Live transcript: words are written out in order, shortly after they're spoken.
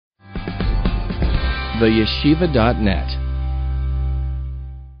theyeshiva.net.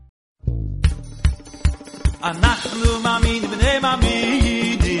 אנחנו מאמינים בני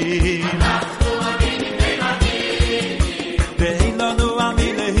מאמינים ואין לנו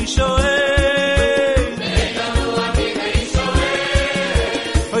מאמין להישואל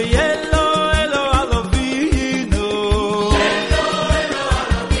אוי אלו אלו אבינו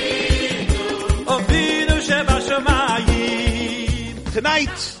שבשמיים.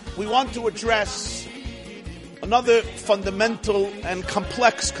 Tonight we want to address another fundamental and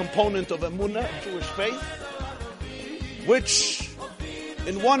complex component of Emunah, Jewish faith, which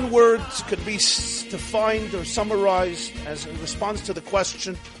in one word could be defined or summarized as in response to the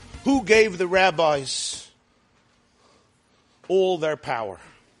question, who gave the rabbis all their power?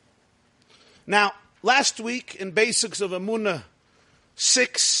 Now, last week in Basics of Emunah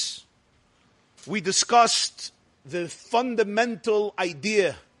 6, we discussed the fundamental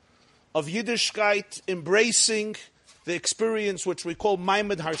idea of Yiddishkeit embracing the experience which we call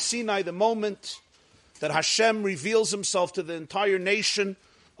Maimed Har Sinai, the moment that Hashem reveals himself to the entire nation,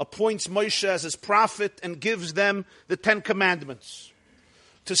 appoints Moshe as his prophet, and gives them the 10 commandments.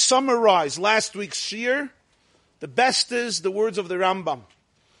 To summarize last week's shir, the best is the words of the Rambam.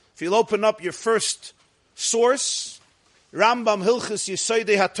 If you'll open up your first source, Rambam Hilchos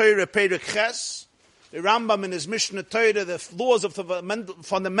Yesodei HaTorah Perek Ches, the Rambam in his Mishnah Torah, the laws of the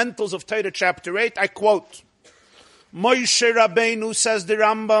fundamentals of Torah, chapter 8, I quote, Moshe Rabbeinu, says the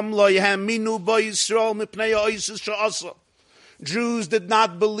Rambam, Lo yeheminu bo Yisrael mipnei ha'osos she'asa. Jews did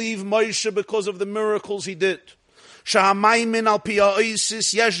not believe Moshe because of the miracles he did. Shehamaymin al pi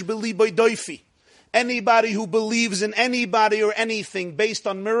ha'osos yesh b'libo doifi. Anybody who believes in anybody or anything based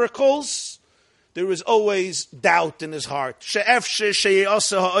on miracles, there is always doubt in his heart. She'efshe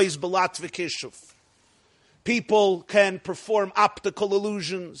she'yasa ha'os b'lat v'kishuv. People can perform optical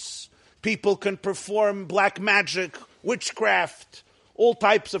illusions. People can perform black magic, witchcraft, all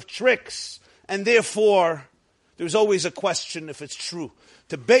types of tricks, and therefore there's always a question if it's true.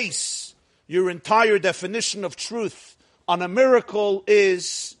 To base your entire definition of truth on a miracle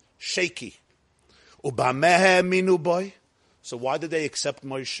is shaky. Ubamehe minu boy. So why did they accept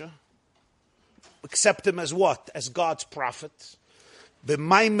Moshe? Accept him as what? As God's prophet.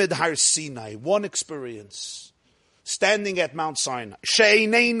 B'maimed Har Sinai, one experience. Standing at Mount Sinai.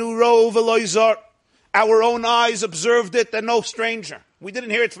 She'einenu ro v'lo zar. Our own eyes observed it and no stranger. We didn't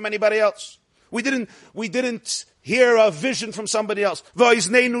hear it from anybody else. We didn't hear a vision from somebody else.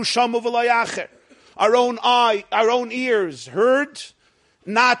 V'oznenu shamu v'lo yacher. Our own ears heard,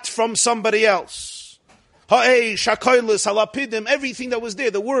 not from somebody else. Ha'eish, ha'koilis, ha'lapidim, everything that was there,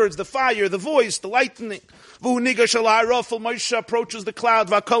 the words, the fire, the voice, the lightning. Moshe approaches the cloud.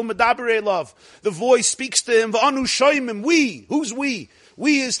 The voice speaks to him. We. Who's we?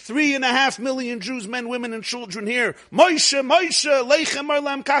 We is 3.5 million Jews, men, women, and children here. Moshe, leichem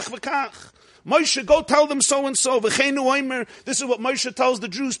arlam kach v'kach. Moshe, go tell them so and so. This is what Moshe tells the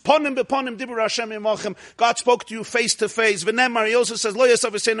Jews. Ponim beponim dibur Hashem imachem. God spoke to you face to face. V'nemar, he also says, Lo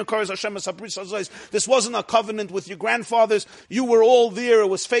yasav v'seinu kares Hashem esabris hazois. This wasn't a covenant with your grandfathers. You were all there. It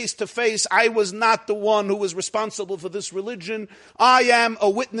was face to face. I was not the one who was responsible for this religion. I am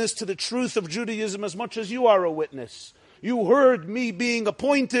a witness to the truth of Judaism as much as you are a witness. You heard me being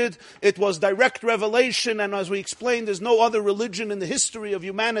appointed. It was direct revelation. And as we explained, there's no other religion in the history of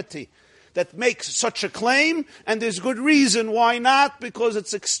humanity that makes such a claim, and there's good reason why not, because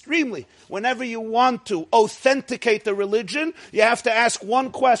it's extremely, whenever you want to authenticate the religion, you have to ask one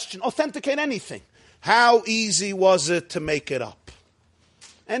question, authenticate anything. How easy was it to make it up?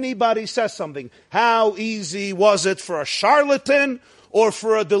 Anybody says something, how easy was it for a charlatan or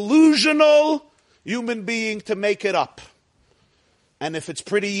for a delusional human being to make it up? And if it's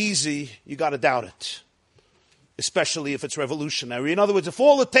pretty easy, you got to doubt it. Especially if it's revolutionary. In other words, if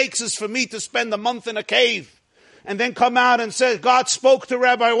all it takes is for me to spend a month in a cave and then come out and say, God spoke to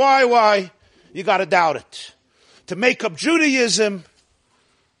Rabbi why? You got to doubt it. To make up Judaism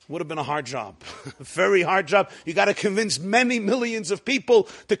would have been a hard job. A very hard job. You got to convince many millions of people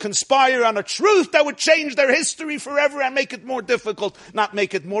to conspire on a truth that would change their history forever and make it more difficult, not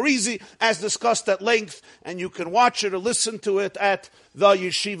make it more easy, as discussed at length. And you can watch it or listen to it at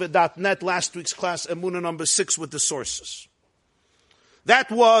theyeshiva.net, last week's class, Emunah number 6, with the sources.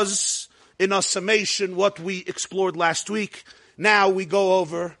 That was, in a summation, what we explored last week. Now we go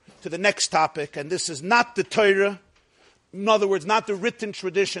over to the next topic, and this is not the Torah. In other words, not the written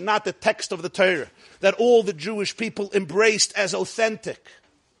tradition, not the text of the Torah, that all the Jewish people embraced as authentic.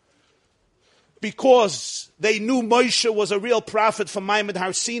 Because they knew Moshe was a real prophet from Maimed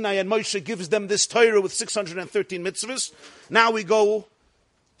Har Sinai, and Moshe gives them this Torah with 613 mitzvahs. Now we go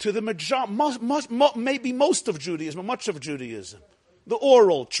to the maybe most of Judaism, or much of Judaism, the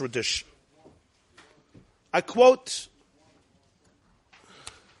oral tradition. I quote,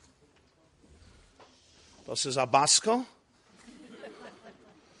 this is Abasko.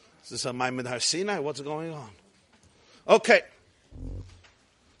 Is this a Maimon Har Sinai? What's going on? Okay.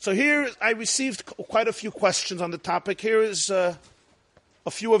 So here, I received quite a few questions on the topic. Here is a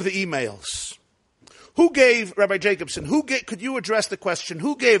few of the emails. Who gave, Rabbi Jacobson, could you address the question,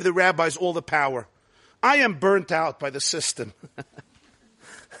 who gave the rabbis all the power? I am burnt out by the system.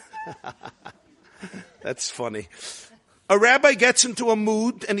 That's funny. A rabbi gets into a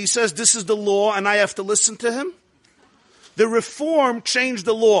mood and he says, this is the law and I have to listen to him. The Reform changed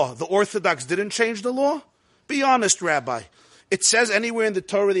the law. The Orthodox didn't change the law. Be honest, Rabbi. It says anywhere in the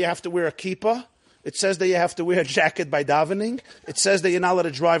Torah that you have to wear a kippah. It says that you have to wear a jacket by davening. It says that you're not allowed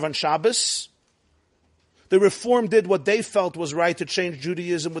to drive on Shabbos. The Reform did what they felt was right to change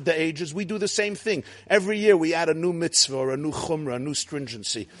Judaism with the ages. We do the same thing. Every year we add a new mitzvah or a new chumrah, a new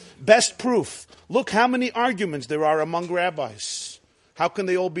stringency. Best proof. Look how many arguments there are among rabbis. How can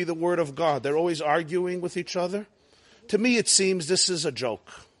they all be the word of God? They're always arguing with each other. To me it seems this is a joke.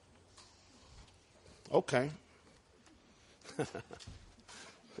 Okay.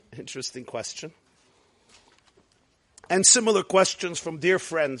 Interesting question. And similar questions from dear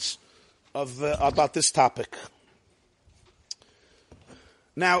friends about this topic.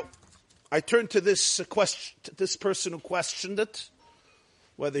 Now, I turn to this person who questioned it,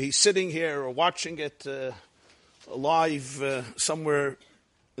 whether he's sitting here or watching it live somewhere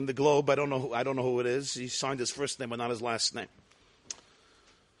in the globe. I don't know who it is. He signed his first name but not his last name.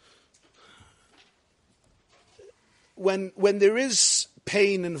 When there is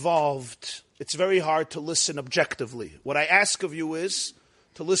pain involved, it's very hard to listen objectively. What I ask of you is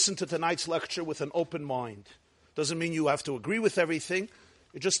to listen to tonight's lecture with an open mind. Doesn't mean you have to agree with everything.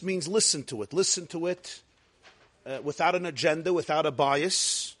 It just means listen to it. Listen to it without an agenda, without a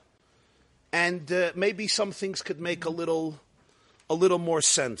bias. And maybe some things could make a little more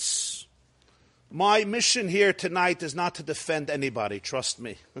sense. My mission here tonight is not to defend anybody, trust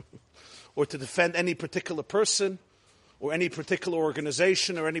me, or to defend any particular person, or any particular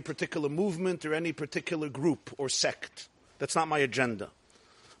organization, or any particular movement, or any particular group or sect. That's not my agenda.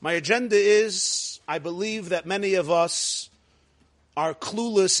 My agenda is, I believe that many of us are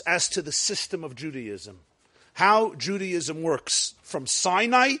clueless as to the system of Judaism, how Judaism works from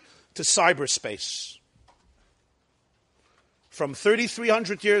Sinai to cyberspace, from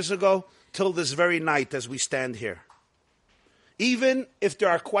 3,300 years ago till this very night as we stand here. Even if there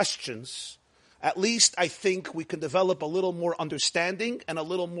are questions, at least I think we can develop a little more understanding and a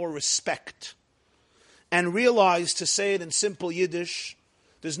little more respect and realize, to say it in simple Yiddish,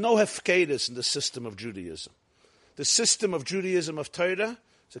 there's no hefkedus in the system of Judaism. The system of Judaism of Torah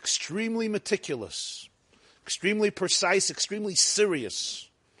is extremely meticulous, extremely precise, extremely serious.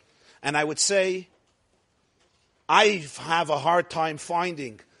 And I would say I have a hard time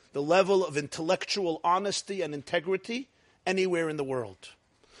finding the level of intellectual honesty and integrity anywhere in the world.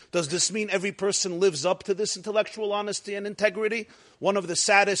 Does this mean every person lives up to this intellectual honesty and integrity? One of the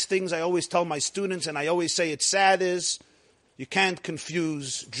saddest things I always tell my students, and I always say it's sad, is you can't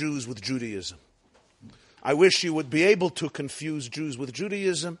confuse Jews with Judaism. I wish you would be able to confuse Jews with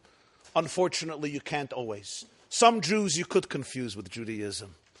Judaism. Unfortunately, you can't always. Some Jews you could confuse with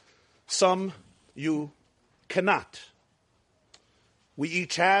Judaism. Some you cannot. We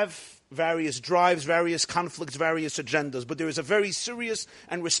each have various drives, various conflicts, various agendas, but there is a very serious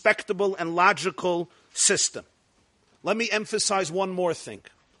and respectable and logical system. Let me emphasize one more thing.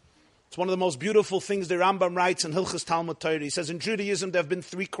 It's one of the most beautiful things the Rambam writes in Hilchos Talmud Torah. He says in Judaism there have been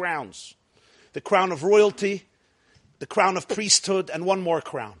 3 crowns. The crown of royalty, the crown of priesthood, and one more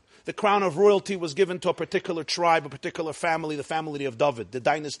crown. The crown of royalty was given to a particular tribe, a particular family, the family of David, the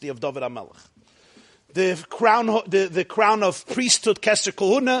dynasty of David HaMelech. The crown of priesthood, Keser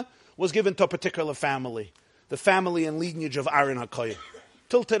Kohuna, was given to a particular family, the family and lineage of Aaron HaKohen.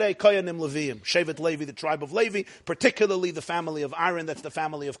 Till today, Kohanim Leviim, Shevet Levi, the tribe of Levi, particularly the family of Aaron, that's the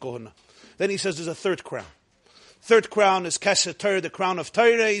family of Kohuna. Then he says there's a third crown. Third crown is Keser Torah, the crown of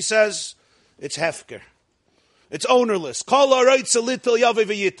Torah, he says, it's Hefker. It's ownerless.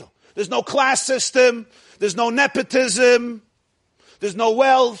 There's no class system, there's no nepotism, there's no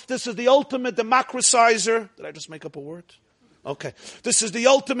wealth. This is the ultimate democratizer. Did I just make up a word? Okay. This is the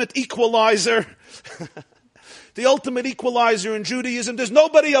ultimate equalizer. The ultimate equalizer in Judaism. There's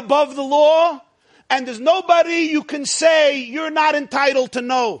nobody above the law, and there's nobody you can say you're not entitled to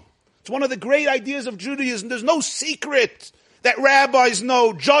know. It's one of the great ideas of Judaism. There's no secret that rabbis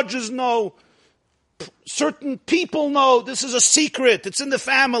know, judges know, certain people know this is a secret. It's in the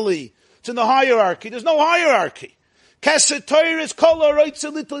family. It's in the hierarchy. There's no hierarchy. Keser Torah is kol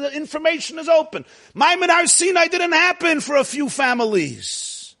little information is open. Maimon Har Sinai didn't happen for a few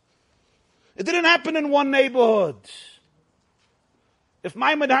families. It didn't happen in one neighborhood. If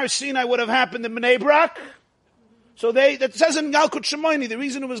Maimon Har Sinai would have happened in Bnei Brak, so that says in Yalkut Shimoni, the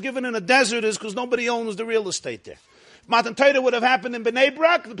reason it was given in a desert is because nobody owns the real estate there. If Matan Torah would have happened in Bnei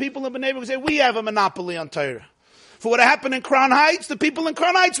Brak, the people in Bnei Brak would say, we have a monopoly on Torah. If it would have happened in Crown Heights, the people in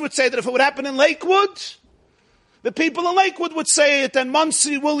Crown Heights would say that. If it would happen in Lakewood, the people in Lakewood would say it, and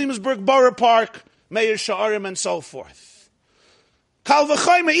Muncie, Williamsburg, Borough Park, Meir Sha'arim, and so forth. Kal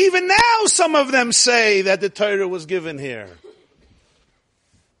v'chomer, even now some of them say that the Torah was given here.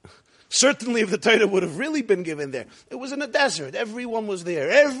 Certainly if the Torah would have really been given there. It was in a desert. Everyone was there.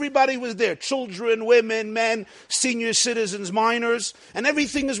 Everybody was there. Children, women, men, senior citizens, minors. And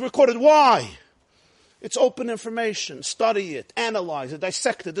everything is recorded. Why? It's open information. Study it. Analyze it.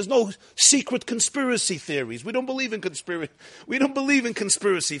 Dissect it. There's no secret conspiracy theories. We don't believe in conspiracy. We don't believe in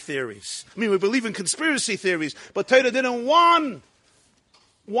conspiracy theories. I mean, we believe in conspiracy theories. But Torah didn't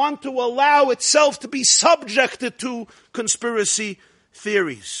want to allow itself to be subjected to conspiracy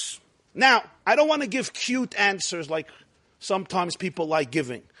theories. Now, I don't want to give cute answers like sometimes people like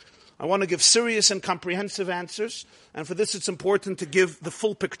giving. I want to give serious and comprehensive answers, and for this it's important to give the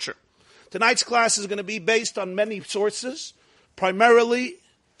full picture. Tonight's class is going to be based on many sources, primarily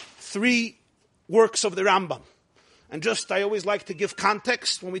 3 works of the Rambam. And I always like to give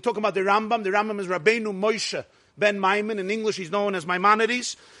context. When we talk about the Rambam is Rabbeinu Moshe ben Maimon. In English he's known as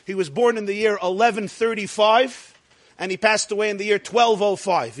Maimonides. He was born in the year 1135. And he passed away in the year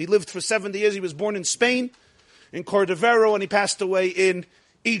 1205. He lived for 70 years. He was born in Spain, in Cordovero, and he passed away in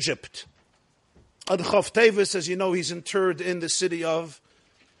Egypt. Ad Chav Tevis, as you know, he's interred in the city of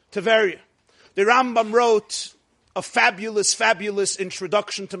Tveria. The Rambam wrote a fabulous, fabulous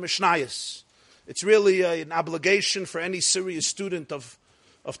introduction to Mishnayos. It's really an obligation for any serious student of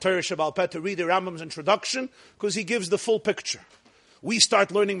Torah Sheba'al Peh to read the Rambam's introduction, because he gives the full picture. We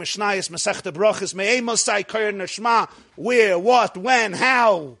start learning Mishnayos, Masechta Brachos, Me'emosai Koyer Neshma, where, what, when,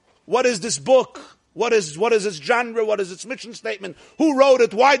 how, what is this book, what is its genre, what is its mission statement, who wrote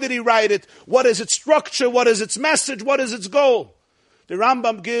it, why did he write it, what is its structure, what is its message, what is its goal. The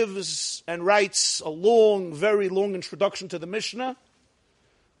Rambam gives and writes a long, very long introduction to the Mishnah,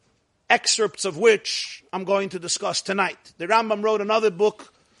 excerpts of which I'm going to discuss tonight. The Rambam wrote another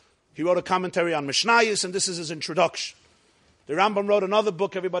book, he wrote a commentary on Mishnayos, and this is his introduction. The Rambam wrote another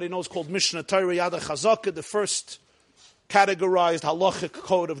book everybody knows called Mishnah Torah Yad HaChazaka, the first categorized halachic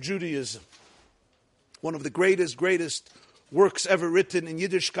code of Judaism. One of the greatest works ever written in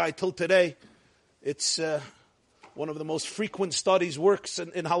Yiddishkeit till today. It's one of the most frequent studies, works in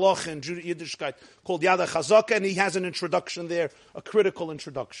halacha and Yiddishkeit called Yad HaChazaka, and he has an introduction there, a critical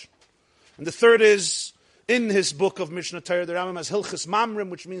introduction. And the third is, in his book of Mishnah Torah, the Rambam has Hilchos Mamrim,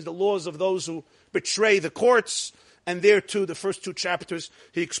 which means the laws of those who betray the courts. And there too, the first 2 chapters,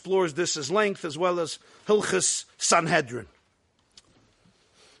 he explores this as length, as well as Hilchos Sanhedrin.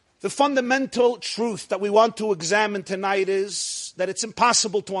 The fundamental truth that we want to examine tonight is that it's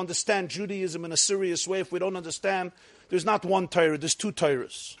impossible to understand Judaism in a serious way if we don't understand there's not one Torah, there's 2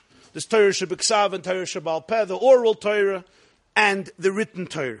 Torahs. There's Torah Shebiksav and Torah Sheba'al Peh, the oral Torah and the written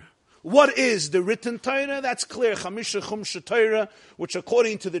Torah. What is the written Torah? That's clear. Chamisha Chumsha Torah, which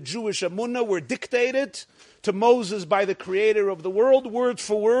according to the Jewish Emunah were dictated to Moses by the creator of the world, word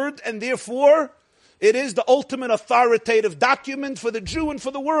for word, and therefore it is the ultimate authoritative document for the Jew and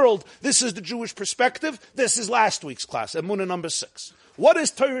for the world. This is the Jewish perspective. This is last week's class, Emunah number 6. What is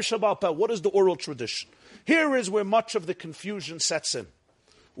Torah Sheba'al Peh? What is the oral tradition? Here is where much of the confusion sets in.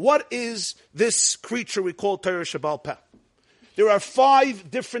 What is this creature we call Torah Sheba'al Peh? There are 5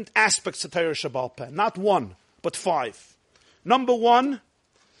 different aspects to Torah Sheba'al Peh. Not 1, but 5. Number 1,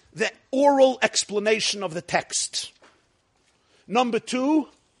 the oral explanation of the text. Number 2,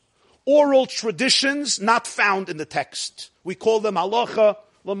 oral traditions not found in the text. We call them halacha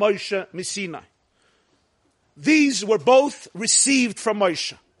l'Moshe Misinai. These were both received from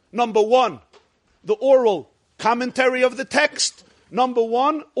Moshe. Number 1, the oral commentary of the text. Number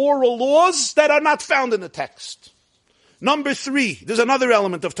 1, oral laws that are not found in the text. Number 3, there's another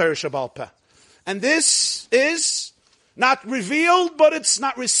element of Torah Sheba'al Peh. And this is not revealed, but it's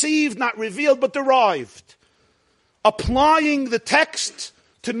not received, not revealed, but derived. Applying the text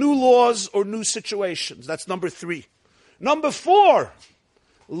to new laws or new situations. That's number 3. Number 4,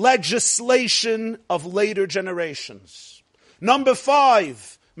 legislation of later generations. Number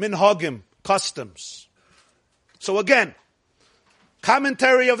 5, minhagim, customs. So again,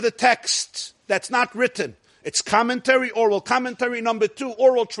 commentary of the text that's not written. It's commentary, oral commentary. Number 2,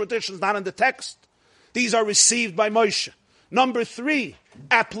 oral traditions not in the text. These are received by Moshe. Number 3,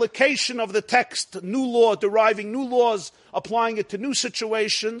 application of the text, new law, deriving new laws, applying it to new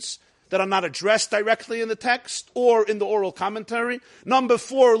situations that are not addressed directly in the text or in the oral commentary. Number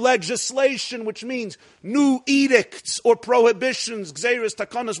 4, legislation, which means new edicts or prohibitions, gzeiros,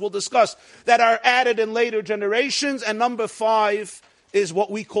 takanos, we'll discuss, that are added in later generations. And number 5 is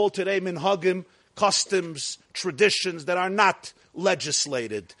what we call today minhagim, customs, traditions that are not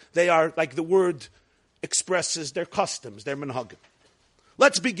legislated. They are, like the word expresses, they're customs, they're minhagim.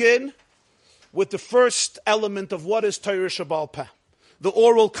 Let's begin with the first element of what is Torah Shebaal Peh, the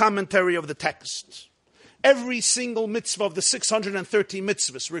oral commentary of the text. Every single mitzvah of the 630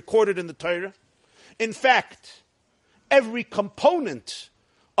 mitzvahs recorded in the Torah, in fact, every component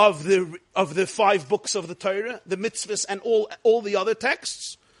of the 5 books of the Torah, the mitzvahs and all the other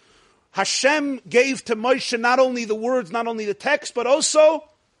texts, Hashem gave to Moshe not only the words, not only the text, but also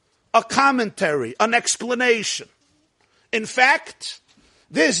a commentary, an explanation. In fact,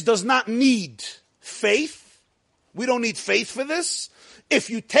 this does not need faith. We don't need faith for this. If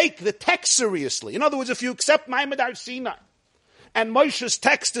you take the text seriously, in other words, if you accept Ma'amad Har Sinai, and Moshe's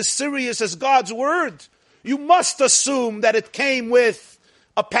text is serious as God's word, you must assume that it came with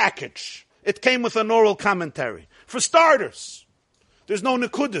a package. It came with an oral commentary. For starters, there's no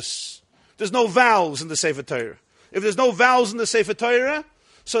nekudas. There's no vowels in the Sefer Torah. If there's no vowels in the Sefer Torah,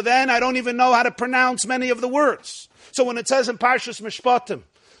 so then I don't even know how to pronounce many of the words. So when it says in Parshas Mishpatim,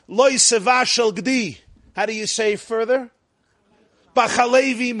 Loi seva shel gdi, how do you say further?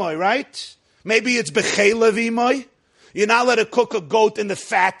 Bachalei v'imoy, right? Maybe it's bechele v'imoy. You're not allowed to cook a goat in the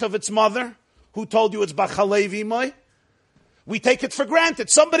fat of its mother. Who told you it's bachalei v'imoy? We take it for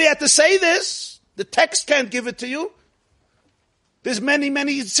granted. Somebody had to say this. The text can't give it to you. There's many,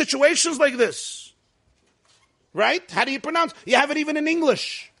 many situations like this. Right? How do you pronounce? You have it even in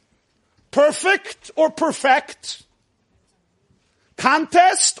English. Perfect or perfect?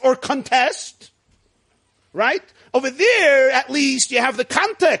 Contest or contest? Right? Over there, at least, you have the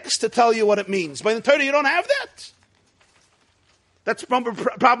context to tell you what it means. But in Torah, you don't have that. That's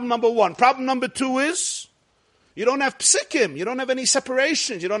problem number 1. Problem number 2 is, you don't have psikim. You don't have any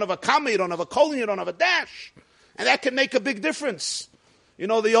separations. You don't have a comma. You don't have a colon. You don't have a dash. And that can make a big difference. You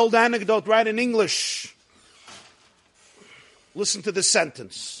know the old anecdote, right, in English. Listen to this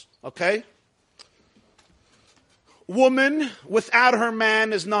sentence, okay? Woman without her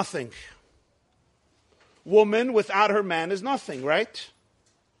man is nothing. Woman without her man is nothing, right?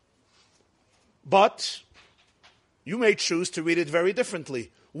 But you may choose to read it very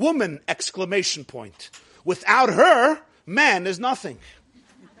differently. Woman, exclamation point. Without her, man is nothing.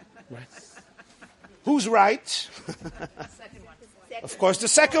 Right? Who's right? Second one. Of course, the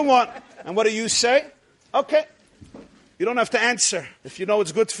second one. And what do you say? Okay. You don't have to answer if you know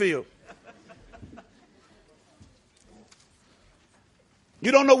it's good for you.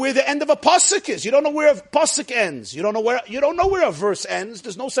 You don't know where the end of a pasuk is. You don't know where a pasuk ends. You don't know where a verse ends.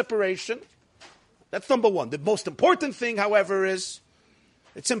 There's no separation. That's number 1. The most important thing, however, is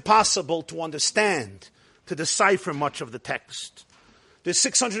it's impossible to understand, to decipher much of the text. There's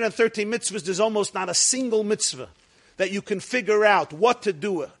 630 mitzvahs. There's almost not a single mitzvah that you can figure out what to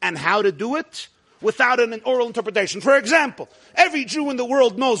do and how to do it without an oral interpretation. For example, every Jew in the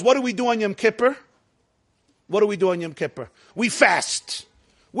world knows, what do we do on Yom Kippur? What do we do on Yom Kippur? We fast.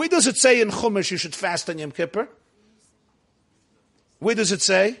 Where does it say in Chumash you should fast on Yom Kippur? Where does it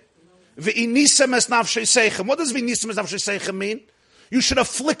say? V'inisem es nafshei seichem. What does v'inisem es nafshei seichem mean? You should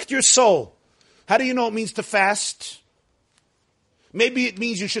afflict your soul. How do you know it means to fast? Maybe it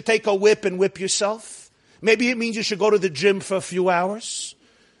means you should take a whip and whip yourself. Maybe it means you should go to the gym for a few hours.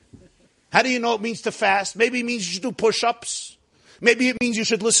 How do you know it means to fast? Maybe it means you should do push-ups. Maybe it means you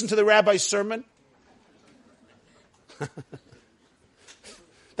should listen to the rabbi's sermon.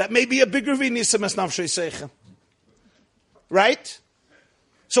 That may be a bigger v'nisem es nafshei seichem. Right?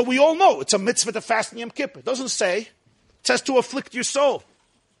 So we all know it's a mitzvah to fast in Yom Kippur. It doesn't say. It says to afflict your soul.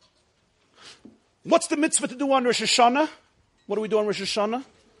 What's the mitzvah to do on Rosh Hashanah? What do we do on Rosh Hashanah?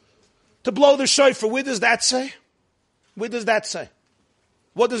 To blow the shofar. Where does that say? Where does that say?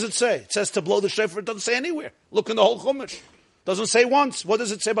 What does it say? It says to blow the shofar. It doesn't say anywhere. Look in the whole Chumash. It doesn't say once. What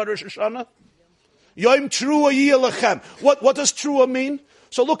does it say about Rosh Hashanah? Yom Trua Yilachem. What does Trua mean?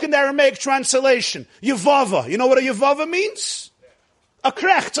 So look in the Aramaic translation. Yevava. You know what a Yevava means? A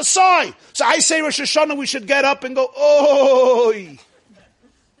krech. It's a sigh. So I say Rosh Hashanah, we should get up and go, oi.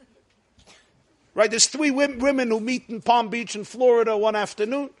 Right, there's 3 women who meet in Palm Beach in Florida one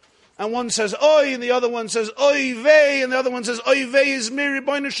afternoon, and one says oi, and the other one says oi vey, and the other one says oi vey is mir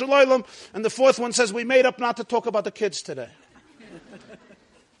ribono shel olam, and the fourth one says we made up not to talk about the kids today.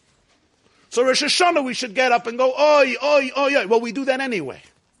 So Rosh Hashanah we should get up and go oi, oi, oi, oi. Well, we do that anyway.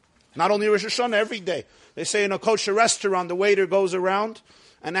 Not only Rosh Hashanah, every day. They say in a kosher restaurant, the waiter goes around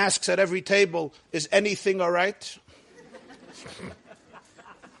and asks at every table, is anything all right?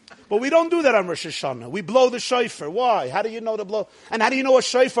 But we don't do that on Rosh Hashanah. We blow the shofar. Why? How do you know to blow? And how do you know a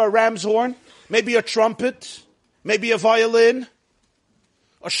shofar, a ram's horn? Maybe a trumpet? Maybe a violin?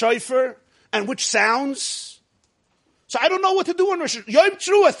 A shofar? And which sounds? So I don't know what to do on Rosh Hashanah. Yom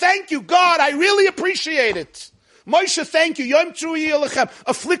Teruah, thank you, God. I really appreciate it. Moshe, thank you. Yom Teruah Yelechem.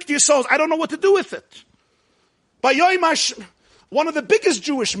 Afflict your souls. I don't know what to do with it. By Yom one of the biggest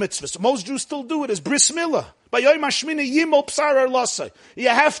Jewish mitzvahs, most Jews still do it, is Bris Milah. By Yom HaShmini Yimol Psar Arlasai. You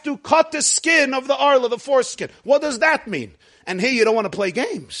have to cut the skin of the arla, the foreskin. What does that mean? And here you don't want to play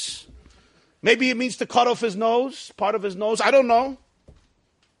games. Maybe it means to cut off his nose, part of his nose. I don't know.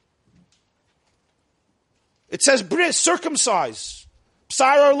 It says bris, circumcise.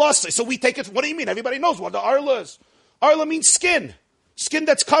 Psar Arlasai. So we take it, what do you mean? Everybody knows what the arla is. Arla means skin. Skin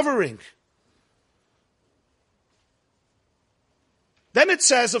that's covering. Then it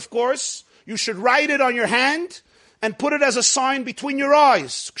says, of course, you should write it on your hand and put it as a sign between your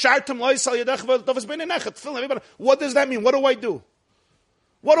eyes. What does that mean? What do I do?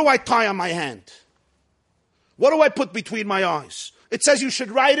 What do I tie on my hand? What do I put between my eyes? It says you should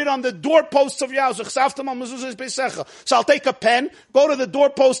write it on the doorposts of your house. So I'll take a pen, go to the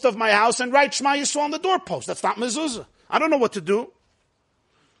doorpost of my house and write Shema Yisrael on the doorpost. That's not mezuzah. I don't know what to do.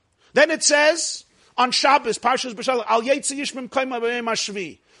 Then it says, on Shabbos, Parshas B'Shalach, Al Yetzi Yishmim Kaima B'Yom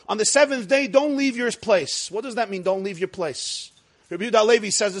HaShvi. On the seventh day, don't leave your place. What does that mean, don't leave your place? Rabbi Yehuda Levi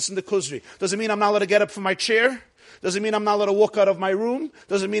says this in the Kuzri. Does it mean I'm not allowed to get up from my chair? Does it mean I'm not allowed to walk out of my room?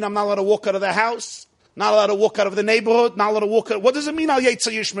 Does it mean I'm not allowed to walk out of the house? Not allowed to walk out of the neighborhood? Not allowed to walk out? What does it mean, Al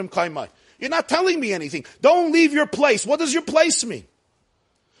Yetzi Yishmim Kaima? You're not telling me anything. Don't leave your place. What does your place mean?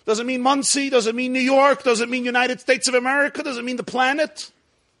 Does it mean Muncie? Does it mean New York? Does it mean United States of America? Does it mean the planet?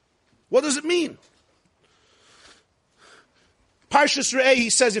 What does it mean? Parshas Re'eh, he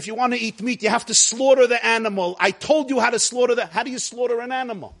says, if you want to eat meat, you have to slaughter the animal. I told you how to slaughter the... How do you slaughter an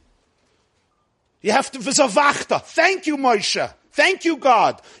animal? You have to... V'zavachta. Thank you, Moshe. Thank you,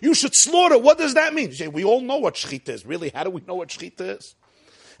 God. You should slaughter. What does that mean? You say, we all know what shechita is. Really? How do we know what shechita is?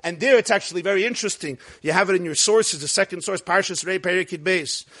 And there it's actually very interesting. You have it in your sources, the second source, Parshas Re'eh, Perek Yud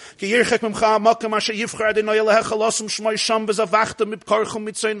Beis. Ki yirchek mimcha ha'makam asher yivchar Adonai Elohecha losum shmoi sham v'zavachta mipkarchum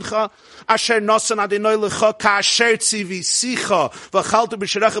mitzoincha asher nosan Adonai lecha ka'asher tzivisicha v'chalta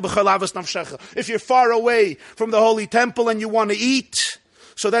b'sherecha b'chol avos nafshecha. If you're far away from the holy temple and you want to eat,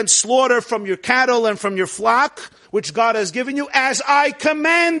 so then slaughter from your cattle and from your flock, which God has given you, as I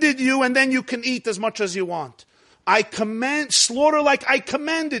commanded you, and then you can eat as much as you want. I command, slaughter like I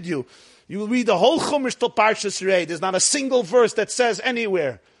commanded you. You read the whole Chumash till Parshas Re'eh. There's not a single verse that says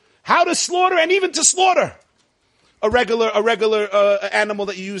anywhere how to slaughter and even to slaughter a regular animal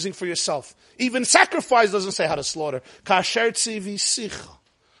that you're using for yourself. Even sacrifice doesn't say how to slaughter. Kasher tzivisicha.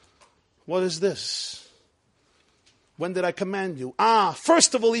 What is this? When did I command you?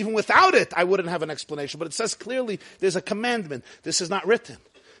 First of all, even without it, I wouldn't have an explanation. But it says clearly there's a commandment. This is not written.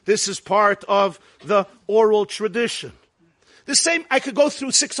 This is part of the oral tradition. The same, I could go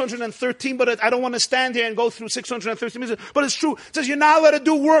through 613, but I don't want to stand here and go through 613. But it's true. It says you're not allowed to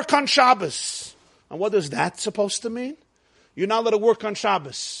do work on Shabbos. And what is that supposed to mean? You're not allowed to work on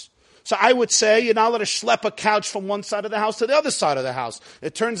Shabbos. So I would say you're not allowed to schlep a couch from one side of the house to the other side of the house.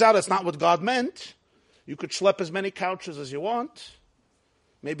 It turns out it's not what God meant. You could schlep as many couches as you want.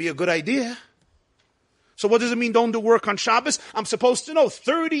 Maybe a good idea. So what does it mean, don't do work on Shabbos? I'm supposed to know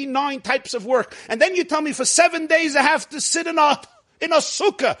 39 types of work. And then you tell me for 7 days I have to sit in a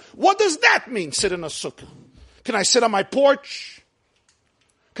sukkah. What does that mean, sit in a sukkah? Can I sit on my porch?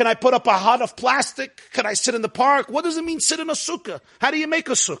 Can I put up a hut of plastic? Can I sit in the park? What does it mean, sit in a sukkah? How do you make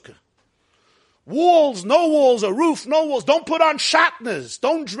a sukkah? Walls, no walls, a roof, no walls. Don't put on shatnez.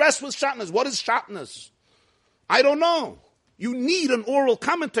 Don't dress with shatnez. What is shatnez? I don't know. You need an oral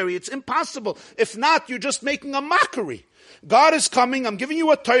commentary. It's impossible. If not, you're just making a mockery. God is coming. I'm giving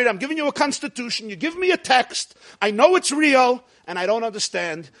you a Torah. I'm giving you a constitution. You give me a text. I know it's real, and I don't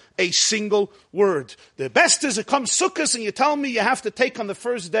understand a single word. The best is it comes Sukkot, and you tell me you have to take on the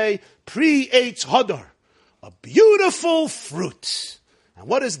first day pre-Eitz Hadar, a beautiful fruit. And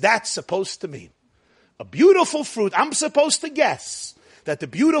what is that supposed to mean? A beautiful fruit. I'm supposed to guess that the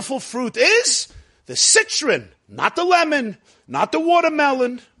beautiful fruit is the citron, not the lemon, not the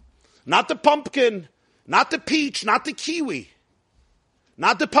watermelon, not the pumpkin, not the peach, not the kiwi,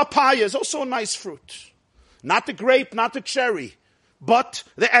 Not the papaya is also a nice fruit. Not the grape, not the cherry, but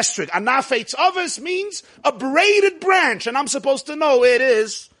the estrich. Anafetz avos means a braided branch, and I'm supposed to know it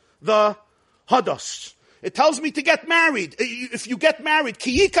is the hados. It tells me to get married. If you get married,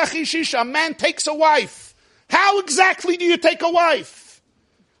 ki yikach ish isha, a man takes a wife. How exactly do you take a wife?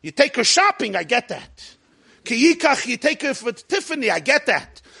 You take her shopping, I get that. Ki yikach, you take her for Tiffany, I get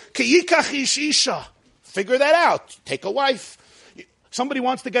that. Ki yikach ish isha, figure that out. Take a wife. Somebody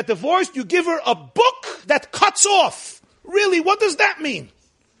wants to get divorced, you give her a book that cuts off. Really, what does that mean?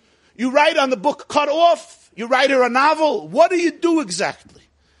 You write on the book cut off, you write her a novel. What do you do exactly?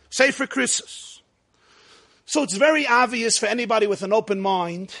 Sefer Krisos. So it's very obvious for anybody with an open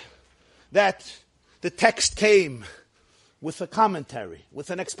mind that the text came with a commentary, with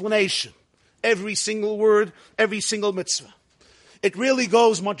an explanation. Every single word, every single mitzvah. It really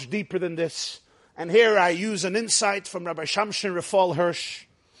goes much deeper than this. And here I use an insight from Rabbi Shamshin Rafal Hirsch,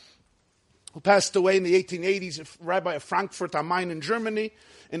 who passed away in the 1880s, a rabbi of Frankfurt am Main in Germany,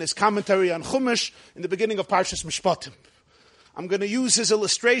 in his commentary on Chumash in the beginning of Parshas Mishpatim. I'm going to use his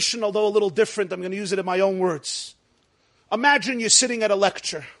illustration, although a little different. I'm going to use it in my own words. Imagine you're sitting at a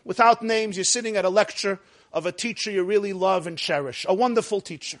lecture. Without names, you're sitting at a lecture of a teacher you really love and cherish. A wonderful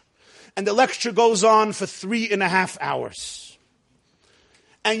teacher. And the lecture goes on for 3.5 hours.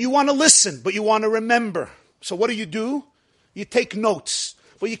 And you want to listen, but you want to remember. So what do? You take notes.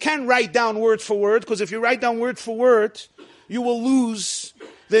 But you can't write down word for word, because if you write down word for word, you will lose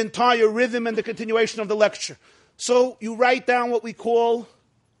the entire rhythm and the continuation of the lecture. So you write down what we call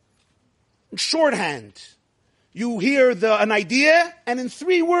shorthand. You hear an idea, and in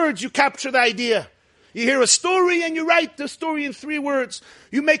 3 words you capture the idea. You hear a story, and you write the story in 3 words.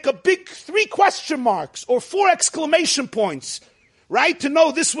 You make a big 3 question marks or 4 exclamation points, right? To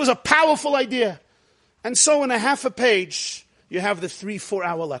know this was a powerful idea. And so in a half a page, you have the 3-4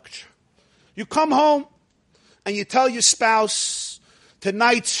 hour lecture. You come home and you tell your spouse,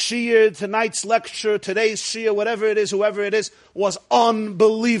 tonight's shiur, tonight's lecture, today's shiur, whatever it is, whoever it is, was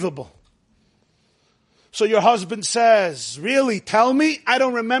unbelievable. So your husband says, really, tell me? I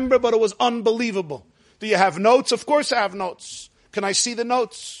don't remember, but it was unbelievable. Do you have notes? Of course I have notes. Can I see the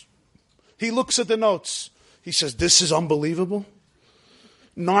notes? He looks at the notes. He says, this is unbelievable.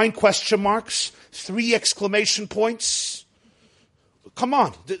 9 question marks, 3 exclamation points. Come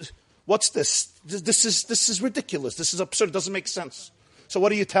on, what's this? This is ridiculous. This is absurd. It doesn't make sense. So what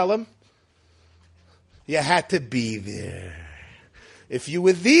do you tell him? You had to be there. If you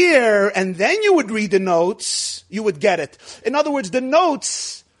were there and then you would read the notes, you would get it. In other words, the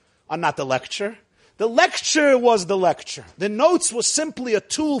notes are not the lecture. The lecture was the lecture. The notes was simply a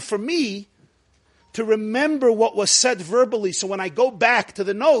tool for me to remember what was said verbally. So when I go back to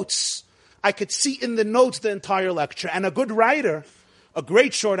the notes, I could see in the notes the entire lecture. And a good writer, a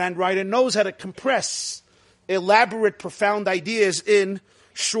great shorthand writer, knows how to compress elaborate, profound ideas in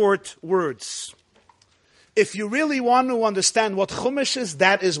short words. If you really want to understand what Chumash is,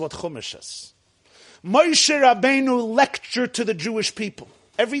 that is what Chumash is. Moshe Rabbeinu lectured to the Jewish people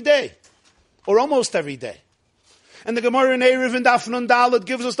every day, or almost every day. And the Gemara in Erev and Daf Nun Daled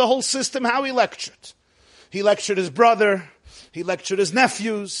gives us the whole system how he lectured. He lectured his brother, he lectured his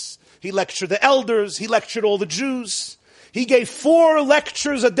nephews, he lectured the elders, he lectured all the Jews. He gave 4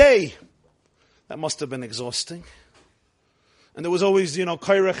 lectures a day. That must have been exhausting. And there was always,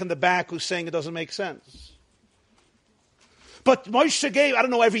 Kairach in the back who's saying it doesn't make sense. But Moshe gave, I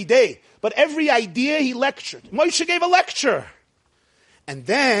don't know every day, but every idea he lectured. Moshe gave a lecture. And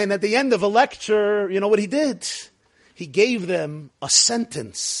then at the end of a lecture, you know what he did? He gave them a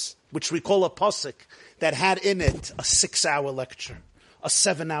sentence, which we call a pasuk, that had in it a 6-hour lecture, a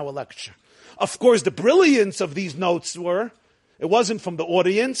 7-hour lecture. Of course, the brilliance of these notes it wasn't from the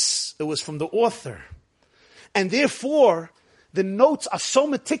audience, it was from the author. And therefore, the notes are so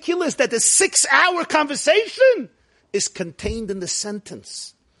meticulous that the 6-hour conversation is contained in the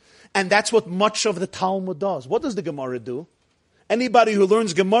sentence. And that's what much of the Talmud does. What does the Gemara do? Anybody who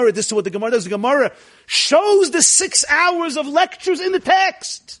learns Gemara, this is what the Gemara does. The Gemara shows the 6 hours of lectures in the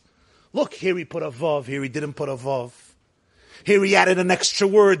text. Look, here he put a vav, here he didn't put a vav. Here he added an extra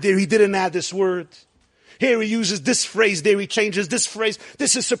word, there he didn't add this word. Here he uses this phrase, there he changes this phrase.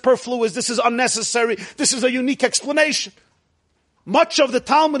 This is superfluous, this is unnecessary, this is a unique explanation. Much of the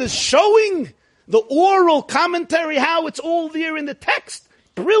Talmud is showing the oral commentary, how it's all there in the text,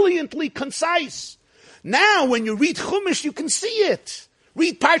 brilliantly concise. Now, when you read Chumash, you can see it.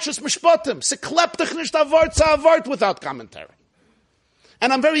 Read Parshas Mishpatim. Se klept dich nicht a Wort zu a Wort without commentary.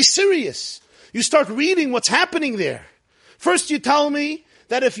 And I'm very serious. You start reading what's happening there. First you tell me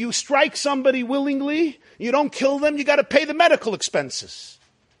that if you strike somebody willingly, you don't kill them, you got to pay the medical expenses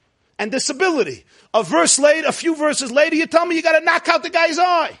and disability. A few verses later, you tell me you got to knock out the guy's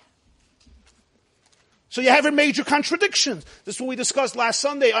eye. So you have a major contradiction. This is what we discussed last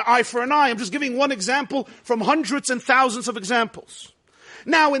Sunday, eye for an eye. I'm just giving one example from hundreds and thousands of examples.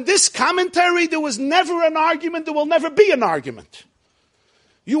 Now, in this commentary, there was never an argument, there will never be an argument.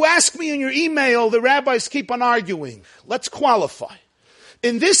 You ask me in your email, the rabbis keep on arguing. Let's qualify.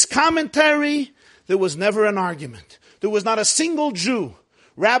 In this commentary, there was never an argument. There was not a single Jew,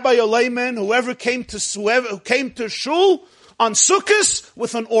 rabbi or layman, who came to shul on Sukkot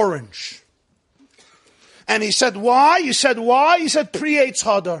with an orange. And he said, why? He said, pre-Eitz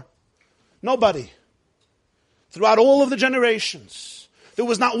Hadar. Nobody. Throughout all of the generations. There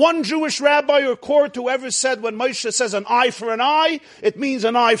was not one Jewish rabbi or court who ever said when Moshe says an eye for an eye, it means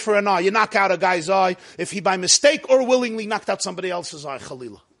an eye for an eye. You knock out a guy's eye if he by mistake or willingly knocked out somebody else's eye,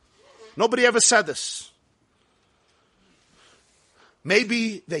 Chalila. Nobody ever said this.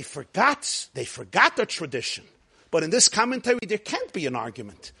 Maybe they forgot the tradition. But in this commentary, there can't be an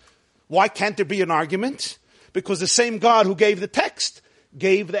argument. Why can't there be an argument? Because the same God who gave the text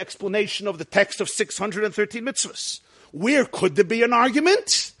gave the explanation of the text of 613 mitzvahs. Where could there be an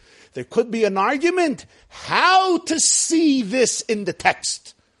argument? There could be an argument how to see this in the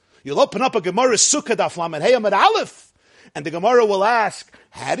text. You'll open up a Gemara Sukkah Daf Lamed Hey Amud Aleph, and the Gemara will ask,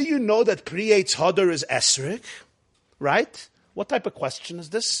 how do you know that pre-Eitz Hadar is esrog? Right? What type of question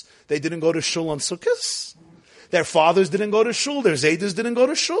is this? They didn't go to shul on Sukkot. Their fathers didn't go to shul. Their Zaydas didn't go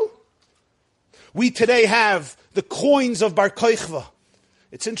to shul. We today have the coins of Bar Kochva.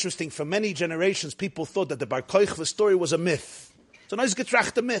 It's interesting, for many generations, people thought that the Bar Kochva story was a myth. It's a nice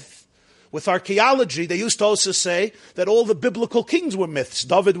getrachte myth. With archaeology, they used to also say that all the biblical kings were myths.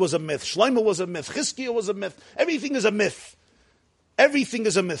 David was a myth. Shlomo was a myth. Chizkiah was a myth. Everything is a myth. Everything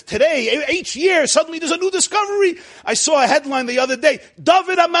is a myth. Today, each year, suddenly there's a new discovery. I saw a headline the other day.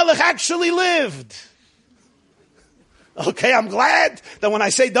 David HaMelech actually lived. Okay, I'm glad that when I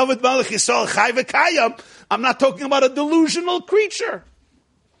say David HaMelech Yisrael Chai V'Kayam, I'm not talking about a delusional creature.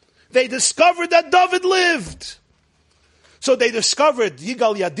 They discovered that David lived. So they discovered,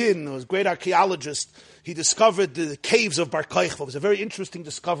 Yigal Yadin, who was a great archaeologist, he discovered the caves of Bar Kochva. It was a very interesting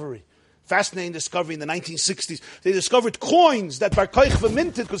discovery. Fascinating discovery in the 1960s. They discovered coins that Bar Kochva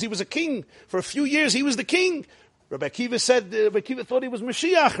minted because he was a king. For a few years, he was the king. Rabbi Akiva thought he was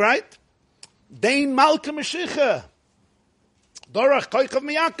Mashiach, right? Dain Malka Mashiach. Dorach Kochav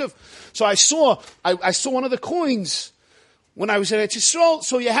Miyakov. So I saw one of the coins when I was at Eretz Yisrael.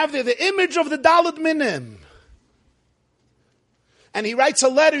 So you have there the image of the Daled Minim. And he writes a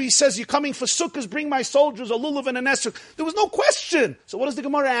letter, he says, you're coming for Sukkot, bring my soldiers, a lulav and an esrog. There was no question. So what is the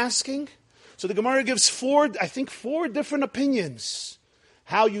Gemara asking? So the Gemara gives four different opinions.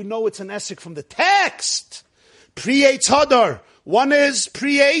 How you know it's an esrog from the text. Pre-Eitz Hadar. One is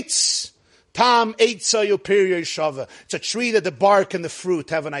pre-Eitz. Tam Eitza Yopir Shava. It's a tree that the bark and the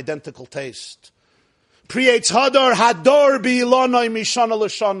fruit have an identical taste. Pre-Eitz Hadar, Hador Bi'ilonai Mishana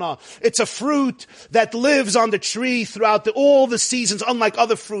L'Shana. It's a fruit that lives on the tree throughout all the seasons, unlike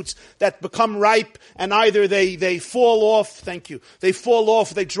other fruits that become ripe and either they fall off, they fall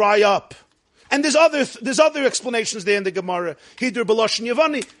off, they dry up. And there's other explanations there in the Gemara. Hidur B'Loshen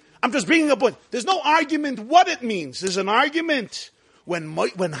Yavani. I'm just bringing up one. There's no argument what it means. There's an argument when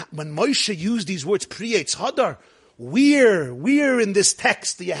Moshe used these words, Pre-Eitz Hadar. Where in this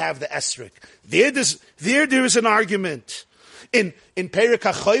text do you have the esrog? There is an argument. In Perek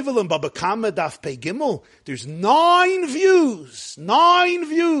HaChovel and Baba Kama Daf Pei Gimel, there's 9 views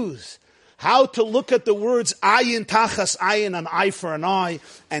how to look at the words ayin tachas ayin, an eye for an eye,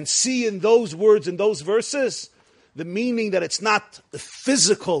 and see in those words, in those verses, the meaning that it's not the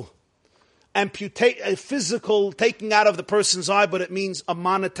physical taking out of the person's eye, but it means a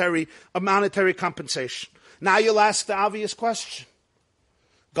monetary compensation. Now you'll ask the obvious question.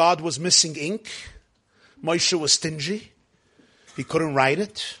 God was missing ink. Moshe was stingy. He couldn't write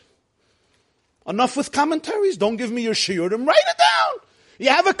it. Enough with commentaries. Don't give me your shiurim. Write it down. You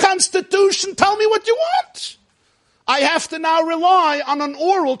have a constitution. Tell me what you want. I have to now rely on an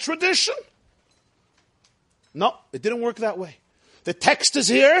oral tradition. No, it didn't work that way. The text is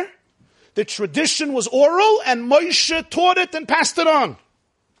here. The tradition was oral and Moshe taught it and passed it on.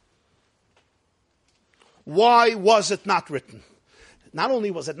 Why was it not written? Not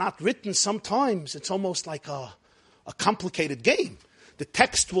only was it not written, sometimes it's almost like a complicated game. The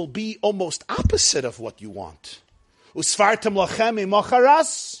text will be almost opposite of what you want. Usfartem lachem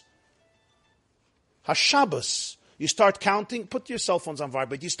imacharas haShabbos. You start counting, put your cell phones on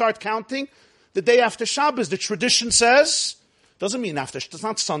vibrate. You start counting the day after Shabbos. The tradition says Doesn't mean after, it's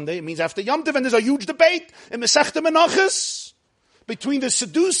not Sunday, it means after Yom Tov, and there's a huge debate in Masechta Menachos between the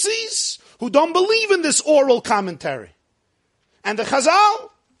Sadducees, who don't believe in this oral commentary, and the Chazal.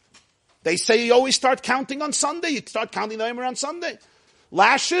 They say you always start counting on Sunday, you start counting the Omer on Sunday.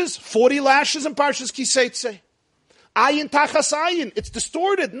 Lashes, 40 lashes in Parshas Kiseitze. Ayin tachas ayin, it's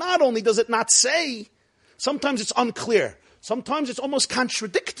distorted. Not only does it not say, sometimes it's unclear. Sometimes it's almost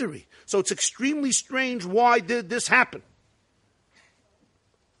contradictory. So it's extremely strange, why did this happen?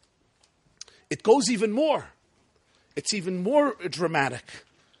 It goes even more. It's even more dramatic.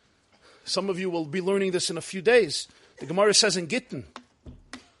 Some of you will be learning this in a few days. The Gemara says in Gittin,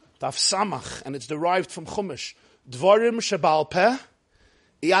 Daf Samach, and it's derived from Chumash, Dvarim shebal peh,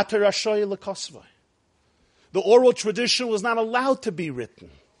 iater rashoy lekosvay. The oral tradition was not allowed to be written.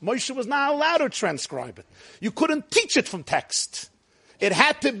 Moshe was not allowed to transcribe it. You couldn't teach it from text. It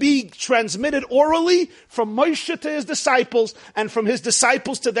had to be transmitted orally from Moshe to his disciples and from his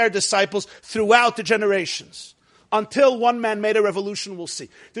disciples to their disciples throughout the generations. Until one man made a revolution, we'll see.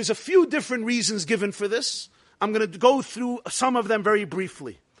 There's a few different reasons given for this. I'm going to go through some of them very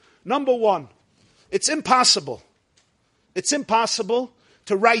briefly. Number one, it's impossible. It's impossible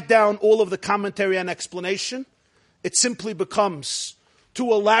to write down all of the commentary and explanation. It simply becomes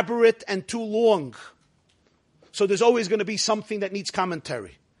too elaborate and too long. So there's always going to be something that needs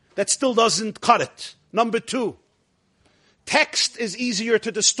commentary. That still doesn't cut it. Number two, text is easier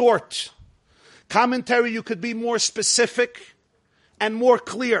to distort. Commentary, you could be more specific and more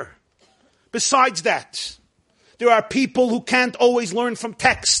clear. Besides that, there are people who can't always learn from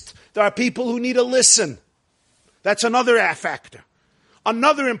text. There are people who need to listen. That's another factor.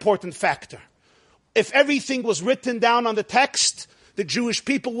 Another important factor. If everything was written down on the text, the Jewish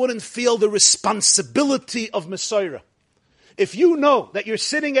people wouldn't feel the responsibility of Messiah. If you know that you're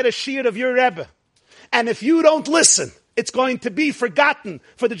sitting at a shiur of your Rebbe, and if you don't listen, it's going to be forgotten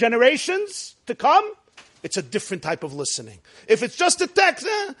for the generations to come, it's a different type of listening. If it's just a text,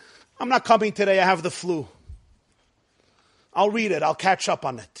 I'm not coming today, I have the flu. I'll read it, I'll catch up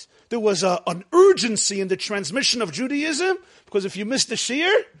on it. There was an urgency in the transmission of Judaism, because if you missed the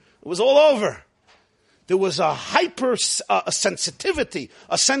shiur, it was all over. There was a sensitivity,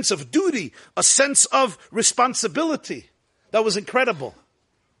 a sense of duty, a sense of responsibility. That was incredible.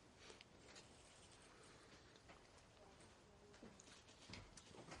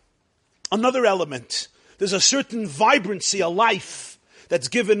 Another element, there's a certain vibrancy, a life that's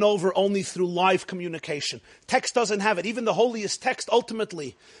given over only through live communication. Text doesn't have it. Even the holiest text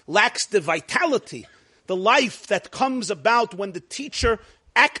ultimately lacks the vitality, the life that comes about when the teacher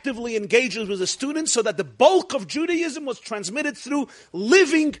actively engages with the students, so that the bulk of Judaism was transmitted through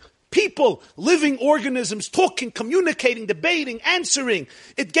living people, living organisms, talking, communicating, debating, answering.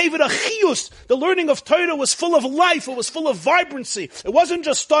 It gave it a chiyus. The learning of Torah was full of life. It was full of vibrancy. It wasn't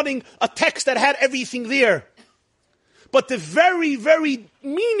just studying a text that had everything there. But the very, very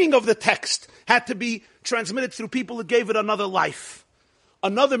meaning of the text had to be transmitted through people that gave it another life.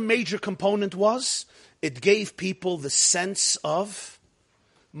 Another major component was, it gave people the sense of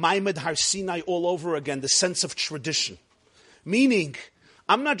Maimed Har Sinai all over again, the sense of tradition. Meaning,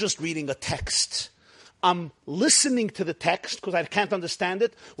 I'm not just reading a text. I'm listening to the text, because I can't understand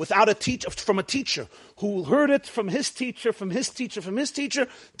it, without from a teacher, who heard it from his teacher, from his teacher, from his teacher,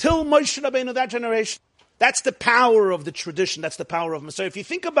 till Moshe Rabbeinu, that generation. That's the power of the tradition. That's the power of Messiah. If you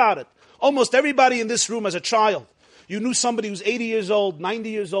think about it, almost everybody in this room as a child, you knew somebody who's 80 years old, 90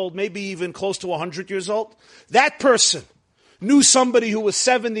 years old, maybe even close to 100 years old. That person knew somebody who was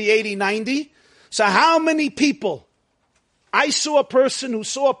 70, 80, 90. So how many people? I saw a person who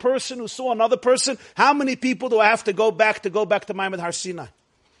saw a person who saw another person. How many people do I have to go back to Maimed Har Sinai?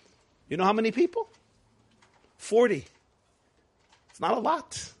 You know how many people? 40. It's not a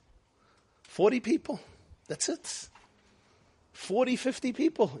lot. 40 people. That's it. 40, 50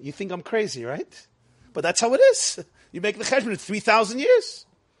 people. You think I'm crazy, right? But that's how it is. You make the cheshbon, 3,000 years.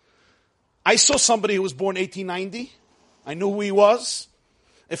 I saw somebody who was born 1890. I knew who he was.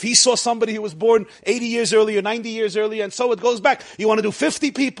 If he saw somebody who was born 80 years earlier, 90 years earlier, and so it goes back. You want to do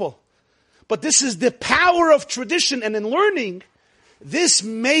 50 people. But this is the power of tradition, and in learning, this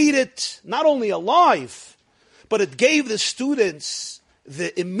made it not only alive, but it gave the students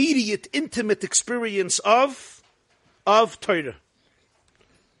the immediate, intimate experience of Torah.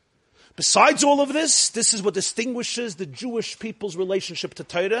 Besides all of this, this is what distinguishes the Jewish people's relationship to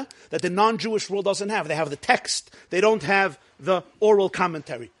Torah that the non-Jewish world doesn't have. They have the text. They don't have the oral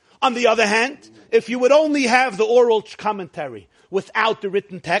commentary. On the other hand, if you would only have the oral commentary without the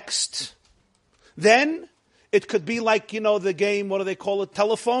written text, then it could be like, the game, what do they call it,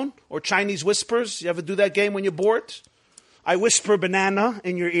 telephone or Chinese whispers. You ever do that game when you're bored? I whisper banana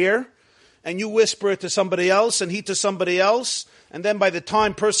in your ear, and you whisper it to somebody else, and he to somebody else, and then by the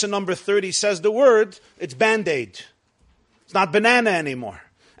time person number 30 says the word, it's Band-Aid. It's not banana anymore.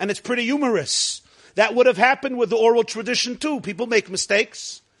 And it's pretty humorous. That would have happened with the oral tradition too. People make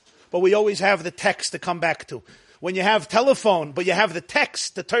mistakes, but we always have the text to come back to. When you have telephone, but you have the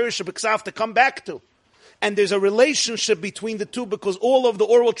text, the Torah Shabbat to come back to. And there's a relationship between the two because all of the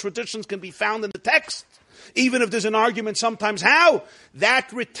oral traditions can be found in the text. Even if there's an argument sometimes how,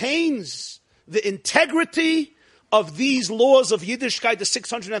 that retains the integrity of these laws of Yiddishkeit, the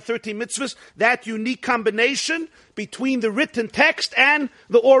 630 mitzvahs, that unique combination between the written text and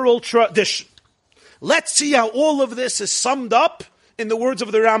the oral tradition. Let's see how all of this is summed up in the words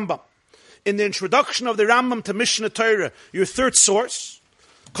of the Rambam. In the introduction of the Rambam to Mishnah Torah, your third source,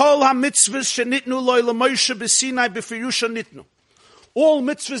 Kol ha-mitzvahs shenitnu loy le-Moshe b'Sinai b'firusha nitnu. All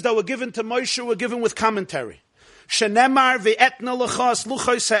mitzvahs that were given to Moshe were given with commentary. Shenemar ve'etna l'chas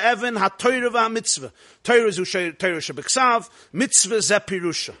luchos ha'even ha-Torah v'ha-mitzvah. Torah zu Torah shebeksav, mitzvah ze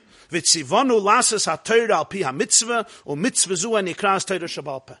pirusha. V'tzivonu lasas ha-Torah al pi ha-mitzvah, or mitzvah zu ha'nikras Torah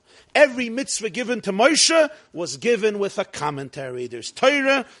shebal peh. Every mitzvah given to Moshe was given with a commentary. There's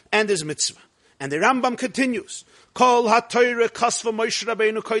Torah and there's mitzvah. And the Rambam continues, Kol ha-Torah kasva Moshe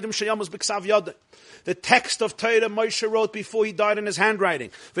Rabbeinu koydem sheyamos b'ksav yodeh. The text of Torah Moshe wrote before he died in his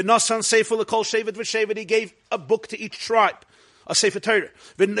handwriting. V'nosan sefer l'kol shevet v'shevet. He gave a book to each tribe, a sefer Torah.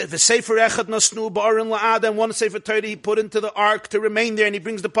 V'sefer echad nasnu ba'aron la'ad, and one sefer Torah he put into the ark to remain there, and he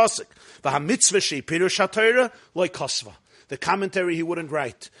brings the pasuk. V'ha-mitzvah she pirush ha-Torah loy kasva. The commentary he wouldn't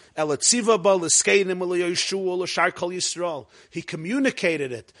write. He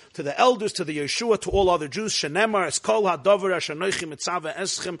communicated it to the elders, to the Yeshua, to all other Jews.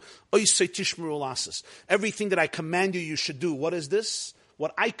 Everything that I command you, you should do. What is this?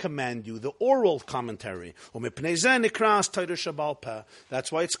 What I command you, the oral commentary.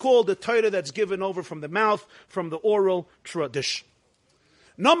 That's why it's called the Torah that's given over from the mouth, from the oral tradition.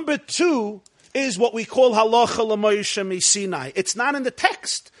 Number 2 is what we call halacha l'Moshe miSinai. It's not in the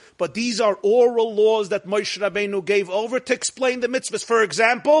text, but these are oral laws that Moshe Rabbeinu gave over to explain the mitzvahs. For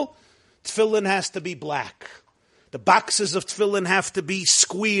example, tefillin has to be black. The boxes of tefillin have to be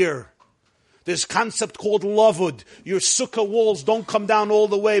square. There's a concept called lavud. Your sukkah walls don't come down all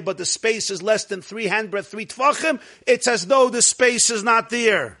the way, but the space is less than 3 handbreadth, 3 tfachim. It's as though the space is not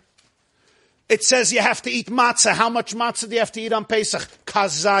there. It says you have to eat matzah. How much matzah do you have to eat on Pesach?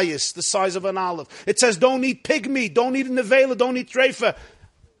 Kazayis, the size of an olive. It says don't eat pig meat, don't eat nevela, don't eat treifa.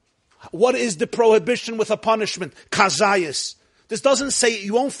 What is the prohibition with a punishment? Kazayis. This doesn't say,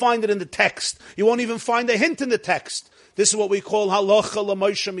 you won't find it in the text. You won't even find a hint in the text. This is what we call halacha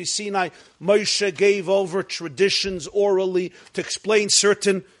l'Moshe miSinai. Moshe gave over traditions orally to explain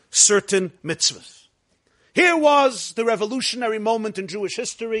certain mitzvahs. Here was the revolutionary moment in Jewish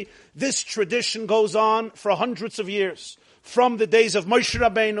history. This tradition goes on for hundreds of years. From the days of Moshe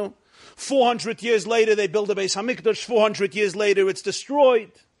Rabbeinu, 400 years later they build a Beis HaMikdash, 400 years later it's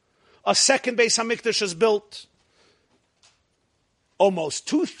destroyed. A second Beis HaMikdash is built. Almost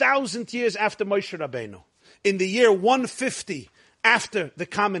 2,000 years after Moshe Rabbeinu. In the year 150 after the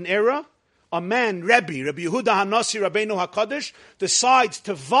Common Era, a man, Rabbi Yehuda HaNasi Rabbeinu HaKadosh, decides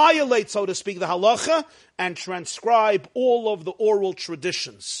to violate, so to speak, the halacha and transcribe all of the oral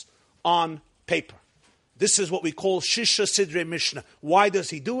traditions on paper. This is what we call Shisha Sidrei Mishnah. Why does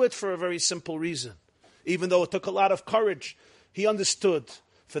he do it? For a very simple reason. Even though it took a lot of courage, he understood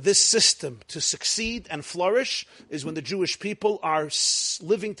for this system to succeed and flourish is when the Jewish people are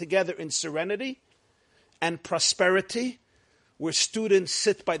living together in serenity and prosperity, where students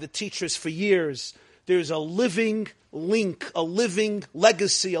sit by the teachers for years. There's a living link, a living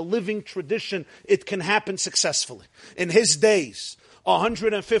legacy, a living tradition. It can happen successfully. In his days,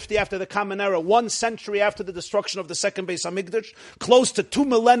 150 after the Common Era, 1 century after the destruction of the second Beis HaMikdash, close to 2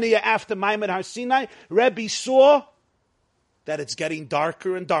 millennia after Maimon Har Sinai, Rebbe saw that it's getting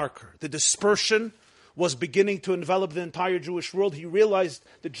darker and darker. The dispersion was beginning to envelop the entire Jewish world. He realized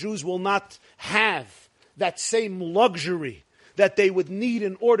the Jews will not have that same luxury that they would need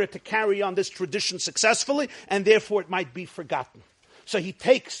in order to carry on this tradition successfully, and therefore it might be forgotten. So he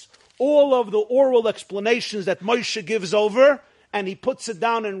takes all of the oral explanations that Moshe gives over, and he puts it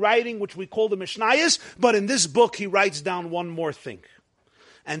down in writing, which we call the Mishnayos, but in this book he writes down one more thing.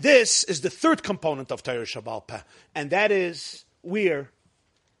 And this is the third component of Torah Sheba'al Peh, and that is where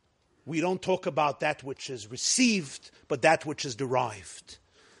we don't talk about that which is received, but that which is derived.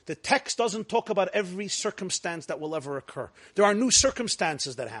 The text doesn't talk about every circumstance that will ever occur. There are new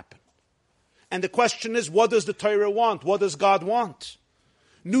circumstances that happen. And the question is, what does the Torah want? What does God want?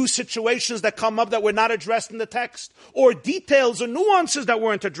 new situations that come up that were not addressed in the text, or details or nuances that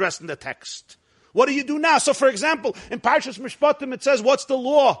weren't addressed in the text. What do you do now? So, for example, in Parshas Mishpatim it says, what's the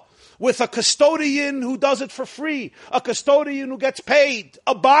law with a custodian who does it for free, a custodian who gets paid,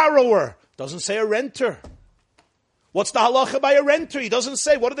 a borrower? Doesn't say a renter. What's the halacha by a renter? He doesn't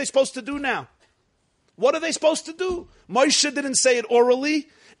say. What are they supposed to do now? What are they supposed to do? Moshe didn't say it orally,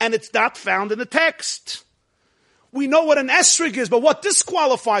 and it's not found in the text. We know what an esrog is, but what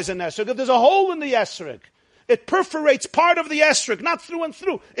disqualifies an esrog? If there's a hole in the esrog, it perforates part of the esrog, not through and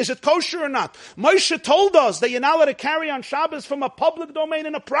through. Is it kosher or not? Moshe told us that you're not allowed to carry on Shabbos from a public domain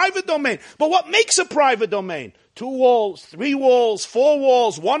and a private domain. But what makes a private domain? 2 walls, 3 walls, 4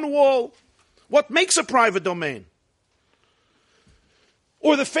 walls, 1 wall. What makes a private domain?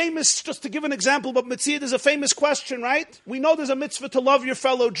 Or the famous, just to give an example, but Mitzvah, there's a famous question, right? We know there's a mitzvah to love your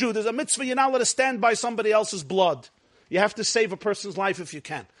fellow Jew. There's a mitzvah you're not allowed to stand by somebody else's blood. You have to save a person's life if you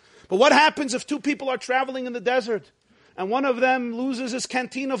can. But what happens if 2 people are traveling in the desert and one of them loses his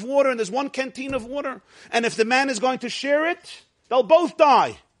canteen of water and there's 1 canteen of water? And if the man is going to share it, they'll both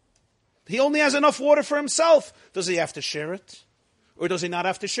die. He only has enough water for himself. Does he have to share it? Or does he not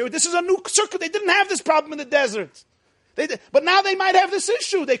have to share it? This is a new circle. They didn't have this problem in the desert. But now they might have this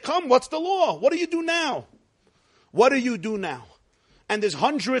issue. They come, what's the law? What do you do now? What do you do now? And there's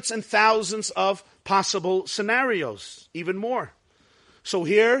hundreds and thousands of possible scenarios, even more. So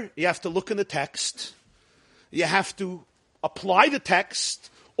here, you have to look in the text. You have to apply the text,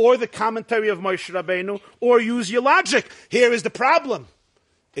 or the commentary of Moshe Rabbeinu, or use your logic. Here is the problem.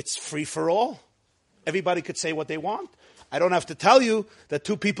 It's free for all. Everybody could say what they want. I don't have to tell you that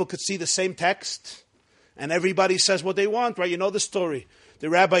 2 people could see the same text, and everybody says what they want, right? You know the story. The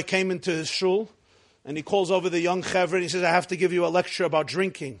rabbi came into his shul, and he calls over the young chevra, and he says, I have to give you a lecture about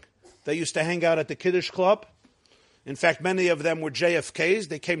drinking. They used to hang out at the Kiddush Club. In fact, many of them were JFKs.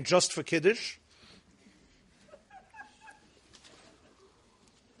 They came just for Kiddush.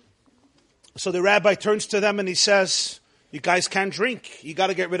 So the rabbi turns to them and he says, you guys can't drink. You got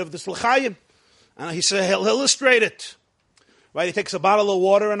to get rid of this l'chaim. And he said, he'll illustrate it. Right? He takes a bottle of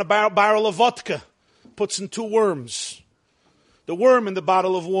water and a barrel of vodka, puts in 2 worms. The worm in the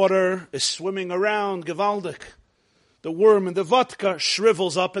bottle of water is swimming around, gewaldig. The worm in the vodka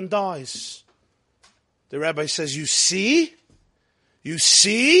shrivels up and dies. The rabbi says, you see? You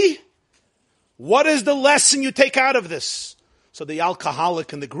see? What is the lesson you take out of this? So the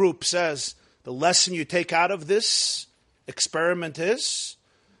alcoholic in the group says, the lesson you take out of this experiment is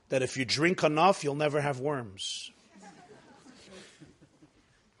that if you drink enough, you'll never have worms.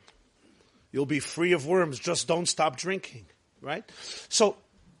 You'll be free of worms, just don't stop drinking, right? So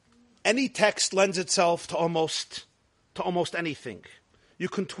any text lends itself to almost anything. You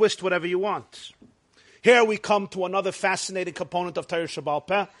can twist whatever you want. Here we come to another fascinating component of Torah Shebaal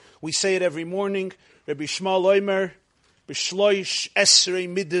Peh. We say it every morning. Rabbi Shmuel Omer, B'shloish esrei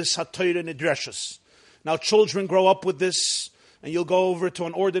midas haTorah nidreshes. Now children grow up with this, and you'll go over to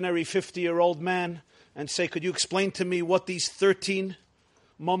an ordinary 50-year-old man and say, could you explain to me what these 13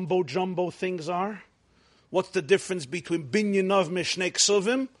 mumbo-jumbo things are? What's the difference between binyanov mishnei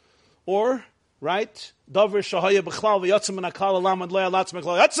ksuvim or, right, davar shahaya b'chlal v'yatzim and akal alam and le'alatz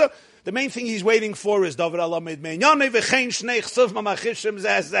mekhlal yatza. The main thing he's waiting for is davar alamid meinyane v'chein shnei chsuv mamachishim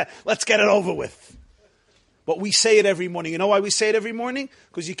zeh. Let's get it over with. But we say it every morning. You know why we say it every morning?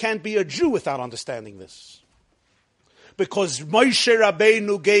 Because you can't be a Jew without understanding this. Because Moshe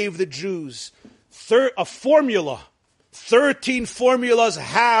Rabbeinu gave the Jews a formula, 13 formulas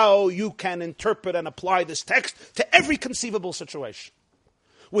how you can interpret and apply this text to every conceivable situation.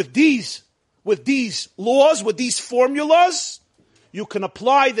 With these laws, with these formulas, you can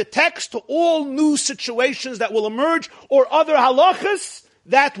apply the text to all new situations that will emerge or other halachas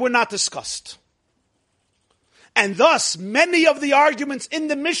that were not discussed. And thus, many of the arguments in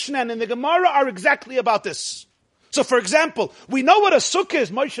the Mishnah and in the Gemara are exactly about this. So, for example, we know what a sukkah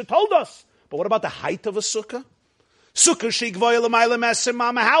is. Moshe told us. But what about the height of a sukkah? Sukkah shigvoy l'mayla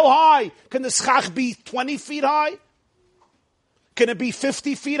mesimama. How high? Can the schach be 20 feet high? Can it be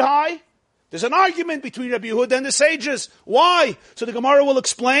 50 feet high? There's an argument between Rabbi Yehuda and the sages. Why? So the Gemara will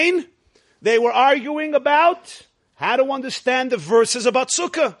explain. They were arguing about how to understand the verses about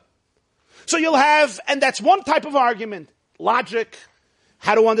sukkah. So you'll have, and that's one type of argument, logic,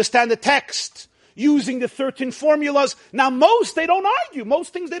 how to understand the text, using the 13 formulas. Now most, they don't argue.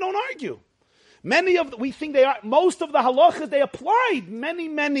 Most things they don't argue. Most of the halachas, they applied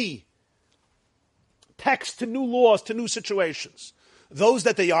many texts to new laws, to new situations. Those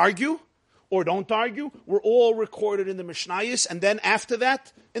that they argue, or don't argue, were all recorded in the Mishnayos, and then after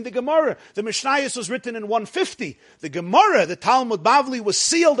that, in the Gemara. The Mishnayos was written in 150. The Gemara, the Talmud Bavli, was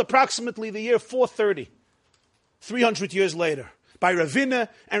sealed approximately the year 430, 300 years later, by Ravina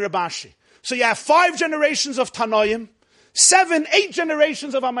and Rabashi. So you have 5 generations of Tanoim, 7, 8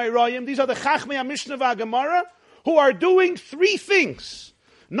 generations of Amayroyim. These are the Chachmei HaMishnah VaGemara, who are doing 3 things.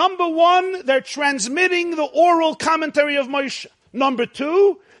 Number 1, they're transmitting the oral commentary of Moshe. Number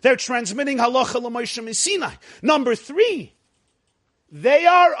 2, they're transmitting Halacha LaMoshe Sinai. Number 3, they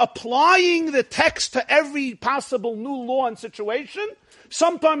are applying the text to every possible new law and situation.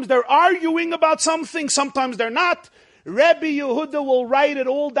 Sometimes they're arguing about something, sometimes they're not. Rebbe Yehuda will write it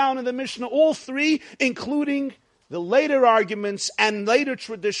all down in the Mishnah, all 3, including the later arguments and later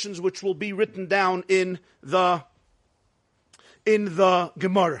traditions which will be written down in the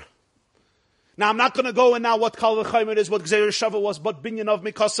Gemara. Now, I'm not going to go in now what Kal V'Chomer is, what Gzeir Shava was, what Binyan of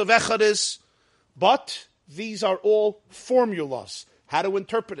Mikasav Echad is. But these are all formulas, how to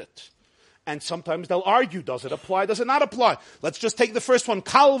interpret it. And sometimes they'll argue, does it apply, does it not apply? Let's just take the first one,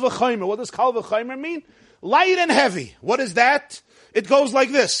 Kal V'Chomer. What does Kal V'Chomer mean? Light and heavy. What is that? It goes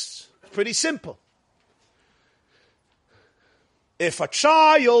like this. It's pretty simple. If a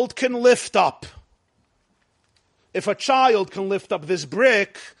child can lift up this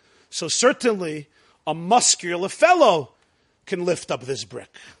brick, so certainly a muscular fellow can lift up this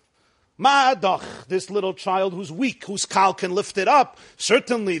brick. Ma'adach, this little child who's weak, whose kal can lift it up,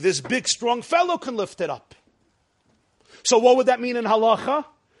 certainly this big strong fellow can lift it up. So what would that mean in halacha?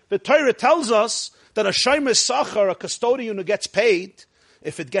 The Torah tells us that a shomer sachar, a custodian who gets paid,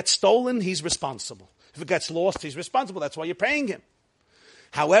 if it gets stolen, he's responsible. If it gets lost, he's responsible. That's why you're paying him.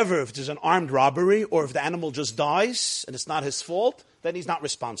 However, if there's an armed robbery, or if the animal just dies, and it's not his fault, then he's not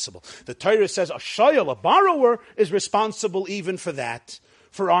responsible. The Torah says a shayel, a borrower, is responsible even for that.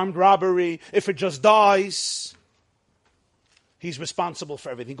 For armed robbery, if it just dies, he's responsible for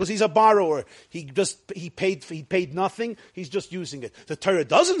everything. Because he's a borrower. He paid nothing, he's just using it. The Torah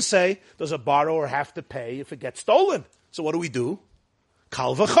doesn't say, does a borrower have to pay if it gets stolen? So what do?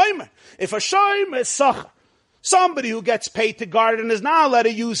 Kal v'chomer. If a shomer sachar, somebody who gets paid to guard it and is not allowed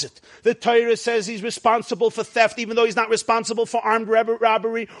to use it, the Torah says he's responsible for theft, even though he's not responsible for armed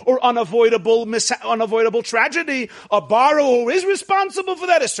robbery or unavoidable tragedy. A borrower who is responsible for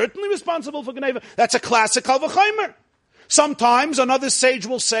that is certainly responsible for Geneva. That's a classic Kal V'Chomer. Sometimes another sage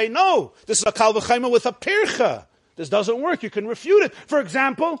will say, no, this is a Kal V'Chomer with a pircha. This doesn't work. You can refute it. For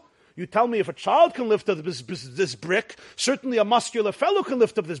example, you tell me if a child can lift up this brick, certainly a muscular fellow can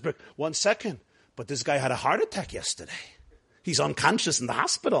lift up this brick. 1 second. But this guy had a heart attack yesterday. He's unconscious in the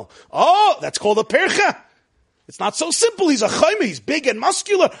hospital. Oh, that's called a pircha. It's not so simple. He's a chomer. He's big and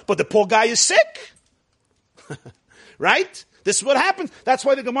muscular, but the poor guy is sick. Right? This is what happens. That's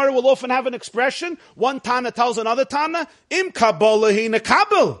why the Gemara will often have an expression. One Tana tells another Tana, Im kabbalah hi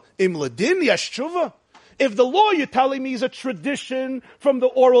nekabel, im ladin yesh tshuva. If the law you're telling me is a tradition from the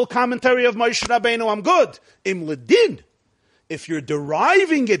oral commentary of Moshe Rabbeinu, I'm good. Im ladin. If you're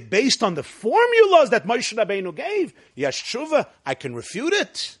deriving it based on the formulas that Moshe Rabbeinu gave, yesh tshuva, I can refute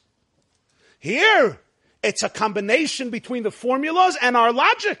it. Here, it's a combination between the formulas and our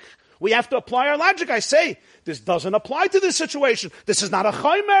logic. We have to apply our logic. I say, this doesn't apply to this situation. This is not a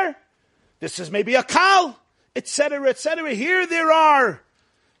chomer. This is maybe a kal, etc., etc. Here there are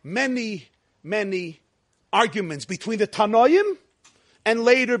many, many arguments between the Tanoim and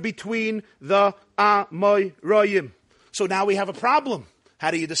later between the Amoyroyim. So now we have a problem.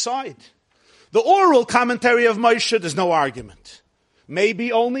 How do you decide? The oral commentary of Moshe, there's no argument.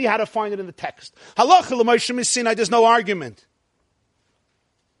 Maybe only how to find it in the text. Halacha l'Moshe Sinai, there's no argument.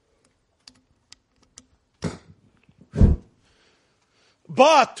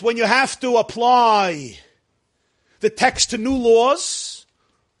 But when you have to apply the text to new laws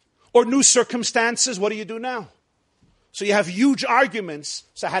or new circumstances, what do you do now? So you have huge arguments.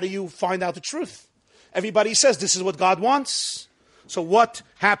 So how do you find out the truth? Everybody says this is what God wants. So what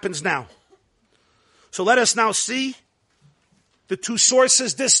happens now? So let us now see the 2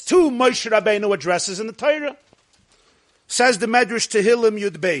 sources. This too Moshe Rabbeinu addresses in the Torah. Says the Medrash Tehillim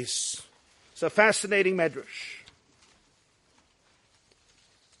Yud Beis. It's a fascinating Medrash.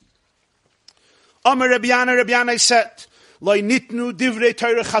 Amar Rabbi Yana said, Lo nitnu divrei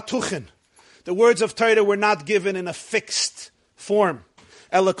Torah chatuchin. The words of Torah were not given in a fixed form.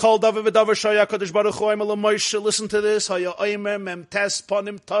 Listen to this.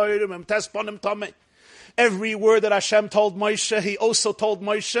 Every word that Hashem told Moshe, He also told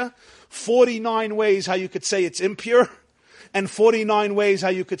Moshe 49 ways how you could say it's impure, and 49 ways how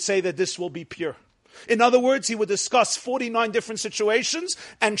you could say that this will be pure. In other words, He would discuss 49 different situations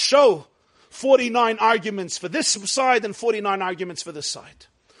and show 49 arguments for this side and 49 arguments for this side.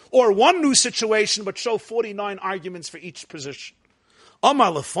 Or one new situation, but show 49 arguments for each position.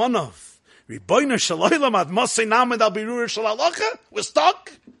 Amar lefonov, Ribono shel olam ad mosei named al birur shel halacha. We're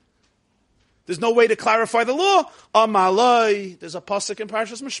stuck. There's no way to clarify the law. Amaloi, there's a pasuk in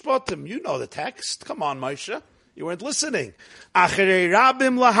Parshas Mishpatim. You know the text. Come on, Moshe. You weren't listening. Achrei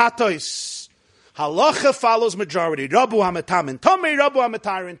rabim lahatois. Halacha follows majority. Rabu hametamin tomei, rabu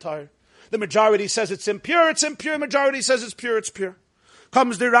hametarin tar. The majority says it's impure, it's impure. Majority says it's pure, it's pure.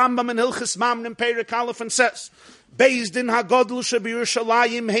 Comes the Rambam in Hilchas Mamnim Perek Aleph and says, Beis Din HaGodel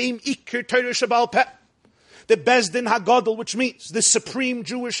Shebiyushalayim Heim Iker Torah Shebal Peh. The Beis Din HaGodel, which means the supreme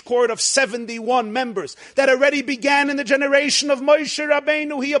Jewish court of 71 members that already began in the generation of Moshe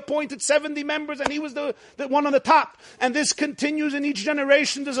Rabbeinu. He appointed 70 members and he was the one on the top. And this continues in each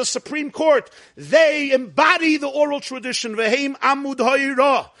generation. There's a supreme court. They embody the oral tradition. Veheim Amud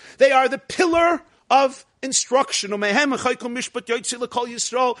Ha'ira. They are the pillar of instruction. From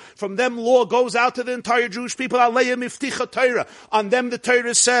them law goes out to the entire Jewish people. On them the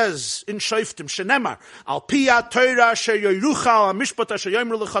Torah says in Shoftim Shenemar Al Piyat Torah Asher Yorucha Al Mishpat Asher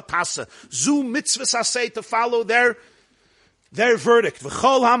Yomru Lecha Tasa Zu mitzvahs asay, to follow their verdict.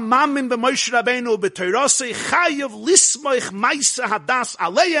 V'chol hamamin b'Moshe Rabbeinu b'Torasei chayav lismoich ma'aseh hadas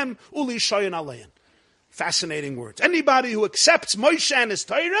aleihem uli shoyin aleihem. Fascinating words. Anybody who accepts Moshe and his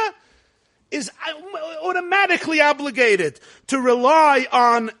Torah is automatically obligated to rely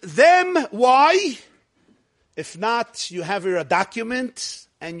on them. Why? If not, you have a document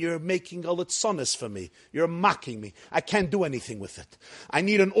and you're making a litzonis for me. You're mocking me. I can't do anything with it. I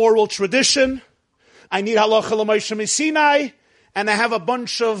need an oral tradition. I need halacha l'Moshe Sinai. And I have a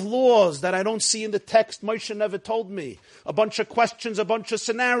bunch of laws that I don't see in the text. Moshe never told me. A bunch of questions, a bunch of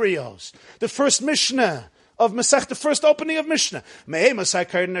scenarios. The first Mishnah of Masech, the first opening of Mishnah.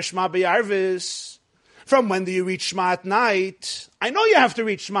 From when do you read Shema at night? I know you have to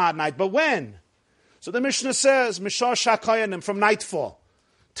read Shema at night, but when? So the Mishnah says, Mishar Shakayanim, from nightfall.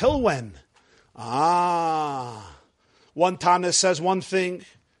 Till when? One Tana says one thing,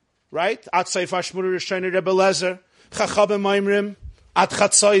 right? At Seif Ashmur Rishayne Rebbe Lezer, Chachabim Maimrim, at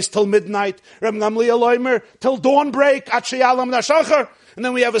Chatzais till midnight, Reb Gamliel Oimer, till dawn break, at Sheyalam Nashachar. And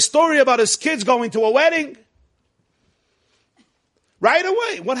then we have a story about his kids going to a wedding. Right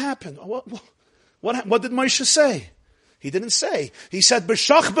away, what happened? What did Moshe say? He didn't say. He said,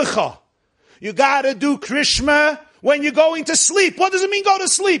 B'shach b'cha. You gotta do Krishma when you're going to sleep. What does it mean, go to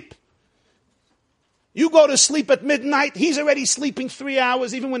sleep? You go to sleep at midnight. He's already sleeping 3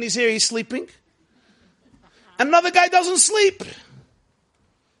 hours. Even when he's here, he's sleeping. Another guy doesn't sleep.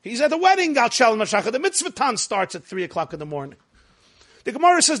 He's at the wedding, Gal Shel Mashachar. The mitzvah tan starts at 3 o'clock in the morning. The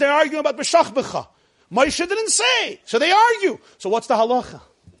Gemara says they're arguing about B'shach b'cha. Moshe didn't say, so they argue. So what's the halacha?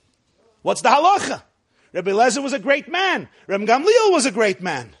 What's the halacha? Rebbe Lezer was a great man. Reb Gamliel was a great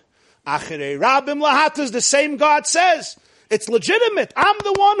man. Achrei rabim lahatas, the same God says, it's legitimate. I'm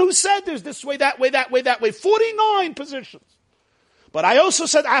the one who said there's this way, that way, that way, that way. 49 positions. But I also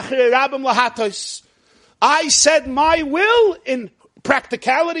said, Achrei rabim lahatas. I said my will in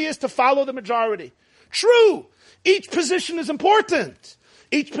practicality is to follow the majority. True. Each position is important.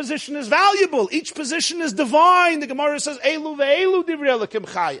 Each position is valuable. Each position is divine. The Gemara says, Elu ve'elu divrei Elokim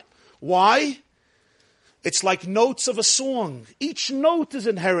chayim. Why? It's like notes of a song. Each note is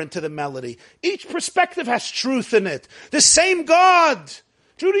inherent to the melody. Each perspective has truth in it. The same God.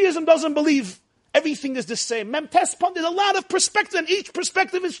 Judaism doesn't believe everything is the same. There's a lot of perspective, and each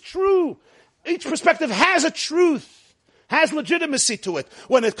perspective is true. Each perspective has a truth, has legitimacy to it.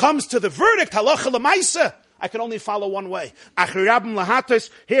 When it comes to the verdict, halacha l'maisa, I can only follow one way. Achrei lahatos,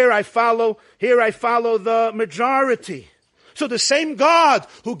 here I follow the majority. So the same God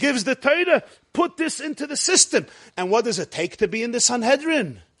who gives the Torah put this into the system. And what does it take to be in the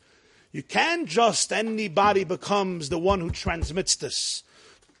Sanhedrin? You can't just anybody becomes the one who transmits this.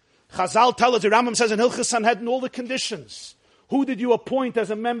 Chazal tell us, the Rambam says in Hilchas Sanhedrin, all the conditions. Who did you appoint as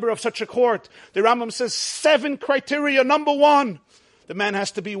a member of such a court? The Rambam says 7 criteria. Number 1, the man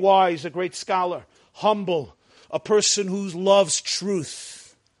has to be wise, a great scholar. Humble, a person who loves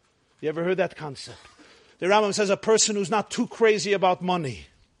truth. You ever heard that concept? The Rambam says a person who's not too crazy about money.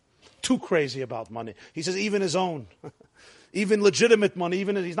 Too crazy about money. He says even his own. Even legitimate money,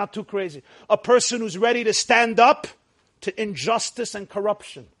 even if he's not too crazy. A person who's ready to stand up to injustice and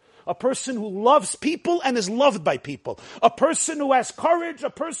corruption. A person who loves people and is loved by people. A person who has courage. A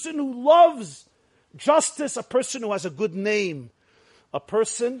person who loves justice. A person who has a good name. A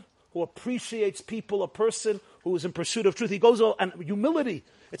person who appreciates people, a person who is in pursuit of truth. He goes on, and humility.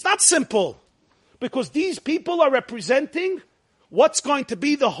 It's not simple, because these people are representing what's going to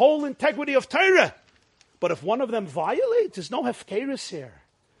be the whole integrity of Torah? But if one of them violates, there's no hefkeris here.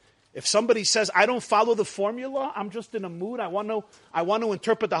 If somebody says, I don't follow the formula, I'm just in a mood, I want to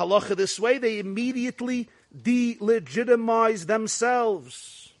interpret the halacha this way, they immediately delegitimize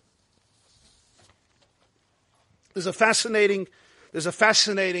themselves. There's a fascinating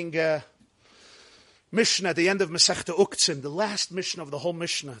Mishnah at the end of Masechta Uktzin, the last Mishnah of the whole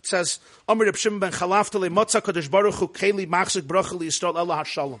Mishnah. It says, Amar Reb Shimon ben Chalaftale Motza Kadosh Baruch Hu Keli Machzik Bracha Yisrael Ela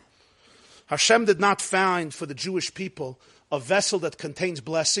Hashalom. Hashem did not find for the Jewish people a vessel that contains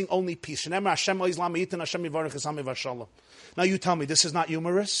blessing, only peace. Now you tell me, this is not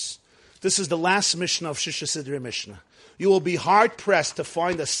humorous? This is the last Mishnah of Shisha Sidrei Mishnah. You will be hard-pressed to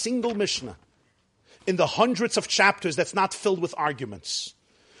find a single Mishnah in the hundreds of chapters that's not filled with arguments.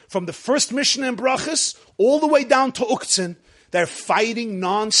 From the first Mishnah in Brachas, all the way down to Uktzin, they're fighting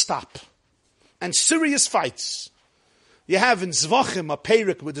non-stop. And serious fights. You have in Zvachim a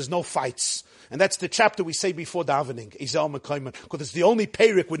Perik where there's no fights. And that's the chapter we say before davening, Izel Mekayman, because it's the only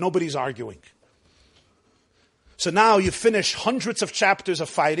Perik where nobody's arguing. So now you finish hundreds of chapters of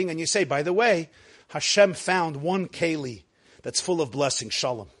fighting, and you say, by the way, Hashem found one Keli that's full of blessing,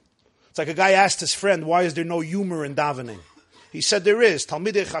 Shalom. It's like a guy asked his friend, why is there no humor in davening? He said there is.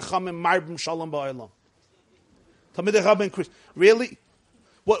 Talmidei Chachamim Marbim Shalom Ba'olam. Talmidei Chachamim, really?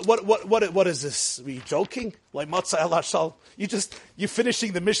 What is this? Are you joking? Like Matzah El Hashal? You're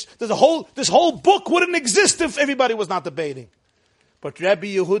finishing the Mishnah. This whole book wouldn't exist if everybody was not debating. But Rabbi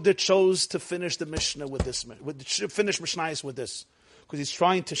Yehuda chose to finish the Mishnah finish Mishnayos with this. Because he's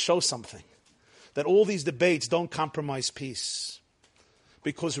trying to show something. That all these debates don't compromise peace.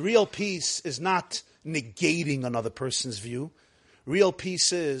 Because real peace is not negating another person's view. Real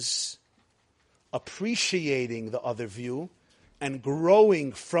peace is appreciating the other view and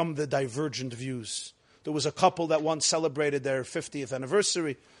growing from the divergent views. There was a couple that once celebrated their 50th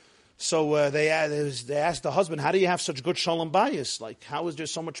anniversary. So they asked the husband, how do you have such good shalom bayis? Like, how is there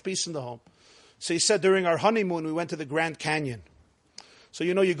so much peace in the home? So he said, during our honeymoon, we went to the Grand Canyon. So,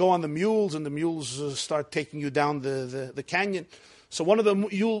 you go on the mules, and the mules start taking you down the canyon. So one of the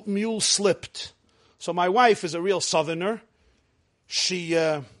mules slipped. So my wife is a real southerner. She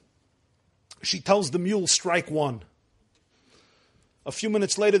tells the mule, strike one. A few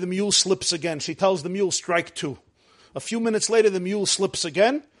minutes later, the mule slips again. She tells the mule, strike two. A few minutes later, the mule slips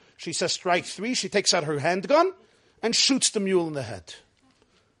again. She says, strike three. She takes out her handgun and shoots the mule in the head.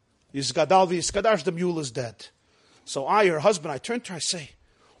 Yizgadal v'yizgadash, the mule is dead. So her husband, I turn to her, I say,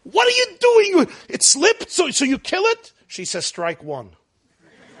 what are you doing? It slipped, so you kill it? She says, strike one.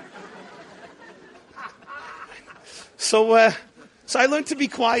 So I learned to be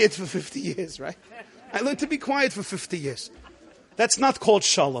quiet for 50 years, right? I learned to be quiet for 50 years. That's not called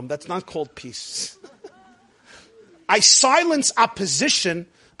shalom. That's not called peace. I silence opposition.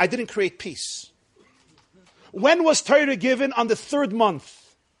 I didn't create peace. When was Torah given? On the third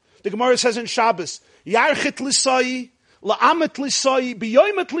month. The Gemara says in Shabbos, Yarchit lisai, la'amet lisai,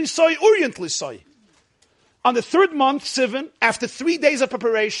 biyomet lisai, urient lisai. On the third month, Sivan, after 3 days of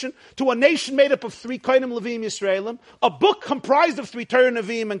preparation, to a nation made up of 3 Kohanim, Levim, Yisraelim, a book comprised of 3 Torah,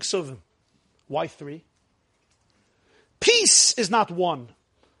 Nevi'im, and Ksuvim. Why 3? Peace is not 1.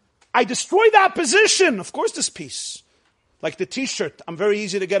 I destroy the opposition. Of course there's peace. Like the t-shirt, I'm very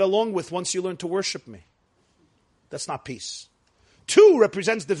easy to get along with once you learn to worship me. That's not peace. 2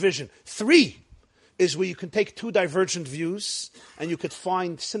 represents division. 3 is where you can take 2 divergent views and you could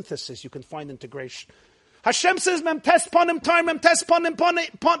find synthesis, you can find integration. Hashem says, Mem tes panim tar, mem tes panim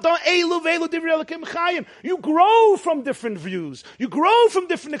elu velu divrei Elokim chayim. You grow from different views. You grow from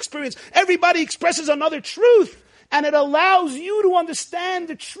different experience. Everybody expresses another truth. And it allows you to understand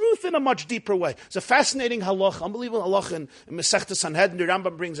the truth in a much deeper way. It's a fascinating halach, unbelievable halach in Masechta Sanhedrin. The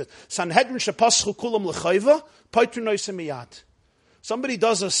Rambam brings it. Sanhedrin shepaschu kulam l'chayva, paitru noisem miyad. Somebody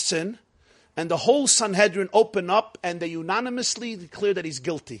does a sin, and the whole Sanhedrin open up, and they unanimously declare that he's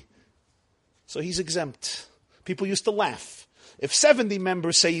guilty. So he's exempt. People used to laugh. If 70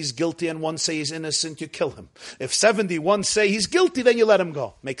 members say he's guilty and 1 say he's innocent, you kill him. If 71 say he's guilty, then you let him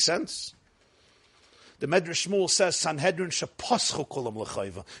go. Make sense? The Medrash Shmuel says, Sanhedrin shepaschu kulam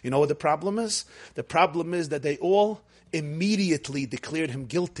l'chayva. You know what the problem is? The problem is that they all immediately declared him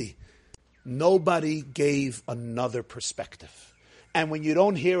guilty. Nobody gave another perspective. And when you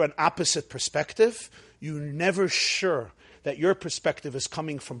don't hear an opposite perspective, you're never sure that your perspective is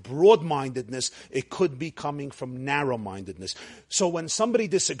coming from broad-mindedness. It could be coming from narrow-mindedness. So when somebody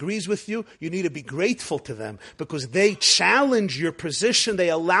disagrees with you, you need to be grateful to them because they challenge your position. They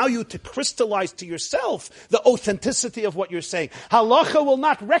allow you to crystallize to yourself the authenticity of what you're saying. Halacha will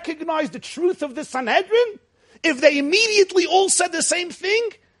not recognize the truth of the Sanhedrin If they immediately all said the same thing,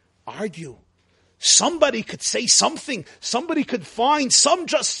 argue. Somebody could say something. Somebody could find some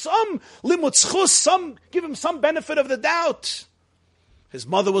limut zchus, give him some benefit of the doubt. His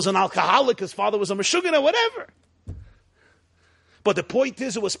mother was an alcoholic, his father was a meshugana, whatever. But the point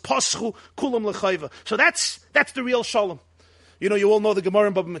is, it was paschu kulam l'chayva. So that's the real shalom. You all know the Gemara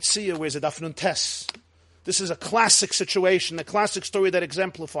in Baba Metzia, where it's a Daf Nun Tes. This is a classic situation, a classic story that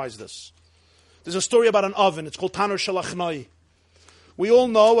exemplifies this. There's a story about an oven. It's called Tanur Shalachnoi. We all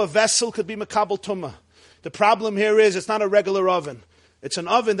know a vessel could be Makabel Tumah. The problem here is it's not a regular oven. It's an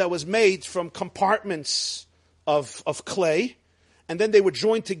oven that was made from compartments of clay, and then they were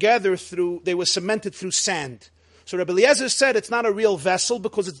joined together they were cemented through sand. So Rabbi Eliezer said it's not a real vessel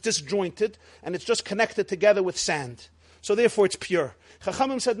because it's disjointed, and it's just connected together with sand. So therefore it's pure.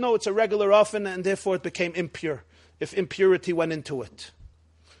 Chachamim said no, it's a regular oven, and therefore it became impure, if impurity went into it.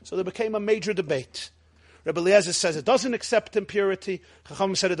 So there became a major debate. Rabbi Eliezer says it doesn't accept impurity.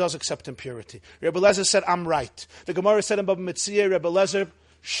 Chachamim said it does accept impurity. Rabbi Eliezer said, I'm right. The Gemara said in Baba Metzia, Rabbi Eliezer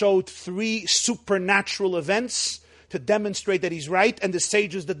showed 3 supernatural events to demonstrate that he's right, and the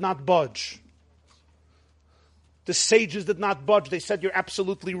sages did not budge. The sages did not budge. They said, you're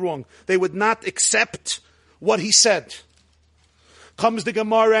absolutely wrong. They would not accept what he said. Comes the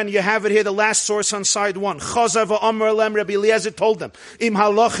Gemara, and you have it here, the last source on side 1. Chazav v'amar lem, Rabbi Eliezer told them, Im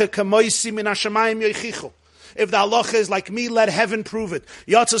halacha kamoisi min hashamayim yoichichu. If the halacha is like me, let heaven prove it.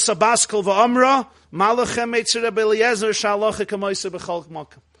 Yatsa sabaskel v'amra, malachem eitzer Rabbi Eliezer, shalacha kamoisi b'chol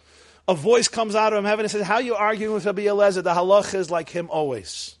makam. A voice comes out of heaven and says, how are you arguing with Rabbi Eliezer? The halacha is like him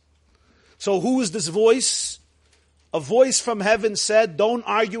always. So who is this voice? A voice from heaven said, don't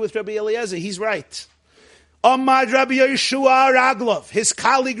argue with Rabbi Eliezer, he's right. Amad Rabbi Yeshua Raglov, his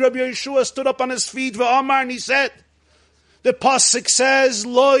colleague Rabbi Yeshua stood up on his feet and he said, the pasuk says,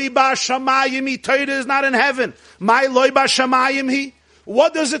 Loi b'shamayim hi, Torah is not in heaven. My Loi b'shamayim hi.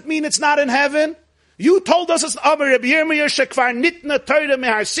 What does it mean it's not in heaven? You told us it's Amar Rabbi Yirmiyah shekvar nitna Torah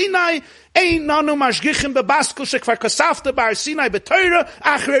mehar Sinai, ein nanu mashgichim bebaskel shekvar kasafta bar Sinai b'Torah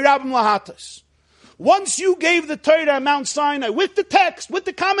achrei rabim lahatas. Once you gave the Torah at Mount Sinai with the text, with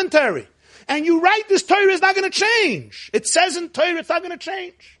the commentary, and you write this Torah is not going to change. It says in Torah it's not going to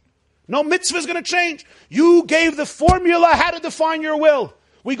change. No mitzvah is going to change. You gave the formula how to define your will.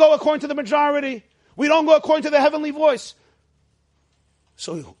 We go according to the majority. We don't go according to the heavenly voice.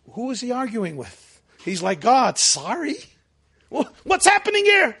 So who is he arguing with? He's like, God, sorry? What's happening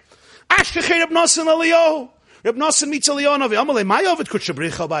here? Ashkechei Reb Nosson Eliyahu. Reb Nosson meets Eliyahu Navi. Amalei, my ovid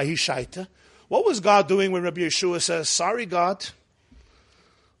kutshabricha by hishaita. What was God doing when Rabbi Yeshua says, sorry, God?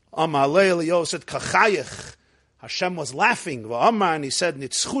 Amalei Eliyahu said, Kachayich. Hashem was laughing. And he said,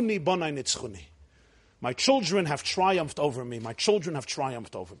 Nitzchuni bonai nitzchuni. My children have triumphed over me. My children have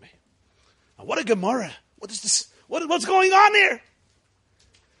triumphed over me. Now, what a Gemara. What is this? What's going on here?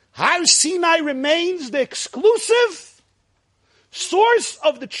 Har Sinai remains the exclusive source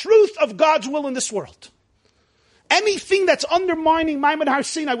of the truth of God's will in this world. Anything that's undermining Maimon Har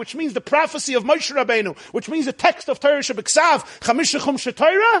Sinai, which means the prophecy of Moshe Rabbeinu, which means the text of Torah Shebeksav, Chamish Chum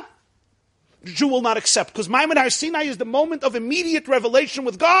Shetorah, the Jew will not accept. Because Maimon Har Sinai is the moment of immediate revelation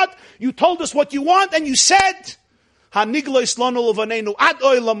with God. You told us what you want, and you said, Haniglois lanu levanenu ad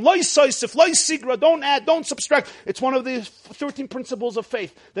oilam lois soisif lois sigra. Don't add, don't subtract. It's one of the 13 principles of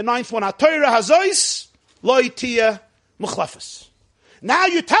faith. The 9th one, HaTorah hazois loi tia muchlefes. Now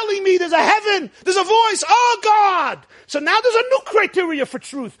you're telling me there's a heaven, there's a voice. Oh God! So now there's a new criteria for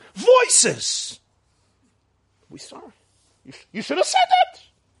truth. Voices. We sorry. You should have said that.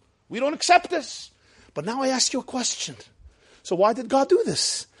 We don't accept this. But now I ask you a question. So why did God do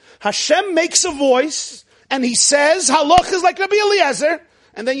this? Hashem makes a voice, and he says, Halach is like Rabbi Eliezer.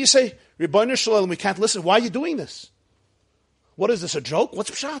 And then you say, Ribbono Shel Olam, we can't listen. Why are you doing this? What is this, a joke?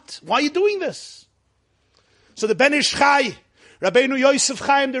 What's pshat? Why are you doing this? So the Ben Ish Chai, Rabbeinu Yosef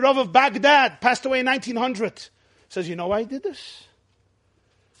Chaim, the Rav of Baghdad, passed away in 1900, says, you know why he did this?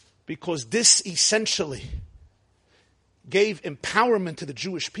 Because this essentially gave empowerment to the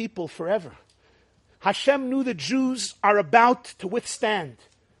Jewish people forever. Hashem knew the Jews are about to withstand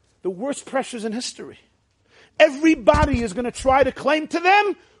the worst pressures in history. Everybody is going to try to claim to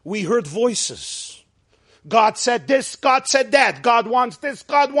them, we heard voices. God said this, God said that, God wants this,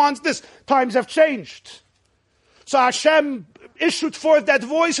 God wants this. Times have changed. So Hashem issued forth that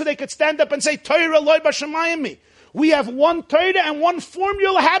voice so they could stand up and say, Torah loy b'shamayim. We have one Torah and one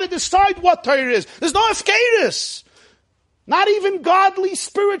formula how to decide what Torah is. There's no efkeirus. Not even godly,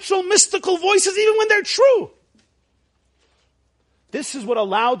 spiritual, mystical voices, even when they're true. This is what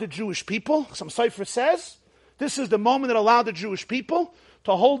allowed the Jewish people, some Sefer says, this is the moment that allowed the Jewish people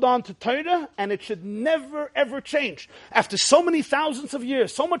to hold on to Torah, and it should never, ever change. After so many thousands of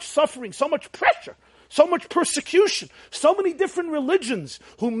years, so much suffering, so much pressure, so much persecution, so many different religions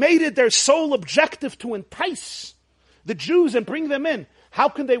who made it their sole objective to entice the Jews and bring them in, how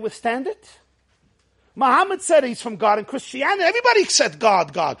can they withstand it? Muhammad said he's from God, and Christianity, everybody said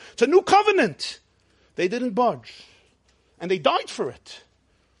God, God. It's a new covenant. They didn't budge. And they died for it.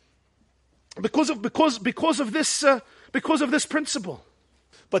 Because of this principle.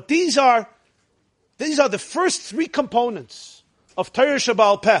 But these are the first three components of Torah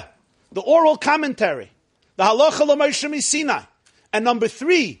Shebaal Peh. The oral commentary, the Halacha L'Moshe Sinai. And number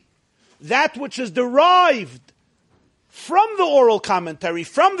three, that which is derived from the oral commentary,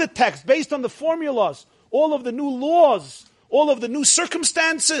 from the text, based on the formulas, all of the new laws, all of the new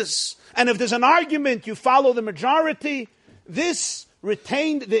circumstances. And if there's an argument, you follow the majority. This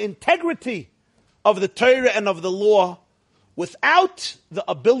retained the integrity of the Torah and of the law without the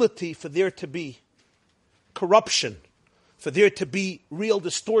ability for there to be corruption, for there to be real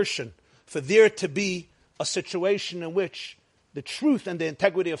distortion, for there to be a situation in which the truth and the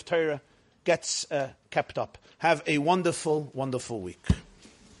integrity of Torah gets kept up. Have a wonderful, wonderful week.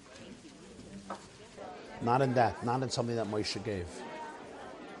 Not in that, not in something that Moshe gave.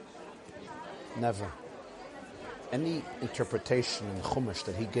 Never. Any interpretation in Chumash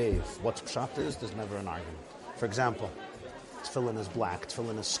that he gave, what Pshat is, there's never an argument. For example, Tefillin is black,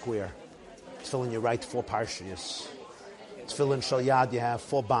 Tefillin is square. Tefillin, you write 4 parshiyos. Tefillin Shal Yad, you have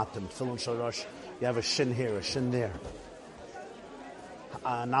 4 bottom. Tefillin Shal Rosh, you have a shin here, a shin there.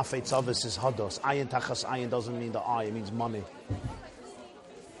 Nafei Tzavis is Hados. Ayin Tachas Ayin doesn't mean the eye, it means money.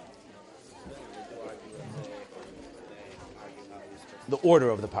 The order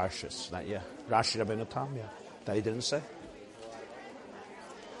of the parshas, that, yeah. Rashi Rabbeinu Tam, yeah. That he didn't say.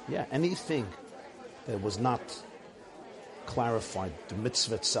 Yeah, anything that was not clarified, the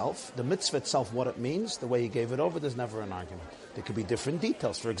mitzvah itself, what it means, the way he gave it over, there's never an argument. There could be different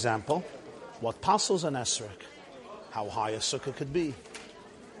details. For example, what passes an esrog, how high a sukkah could be,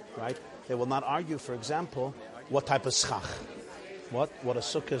 right? They will not argue, for example, what type of schach, what a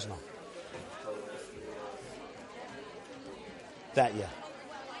sukkah is not. That, yeah.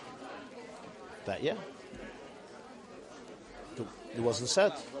 It wasn't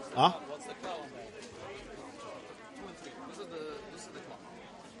said. Huh? What's the call on that? 2 and 3. This is the call.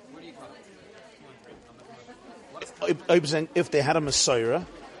 Where do you cut it? 2 and 3. If they had a Messiah,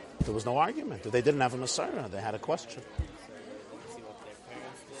 there was no argument. If they didn't have a Messiah, they had a question.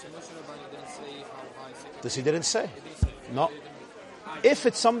 This he didn't say. No. If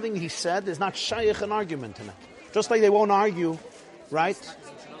it's something he said, there's not shaykh an argument in it. Just like they won't argue, right?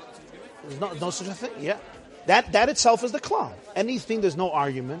 There's no such a thing. Yeah. That itself is the klal. Anything there's no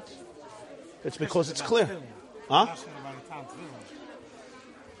argument, it's because it's clear. Huh?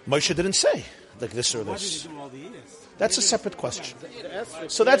 Moshe didn't say like this or this. That's a separate question.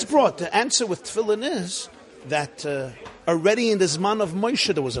 So that's broad. The answer with tefillin is that already in the Zman of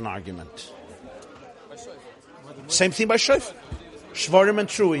Moshe there was an argument. Same thing by Shofar. Shvarim and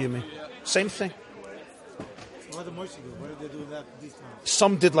Trua, you mean? Same thing. What did Moshe do? What did they do that this time?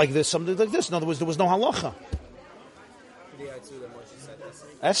 Some did like this, some did like this. In other words, there was no halacha.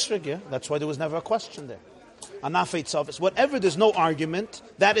 Esrog, yeah. That's why there was never a question there. Anafei Tzavis. Whatever there's no argument,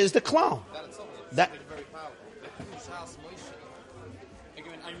 that is the klal. That.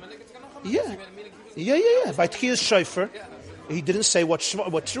 Yeah. By Tkiyas Shofar, he didn't say what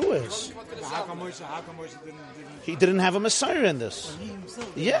true is. How come Moshe didn't? He didn't have a Messiah in this.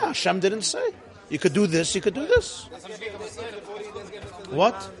 Yeah, Hashem didn't say. You could do this, you could do this.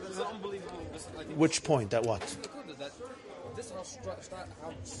 What? Which point? That what? This is how strong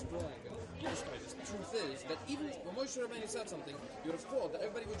this truth is, that even when Moshe Rabbeinu said something, you would have thought that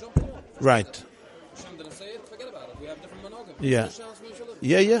everybody would jump on. Right. Hashem didn't say it, forget about it. We have different monogamy. Yeah.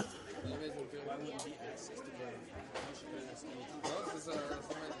 Yeah.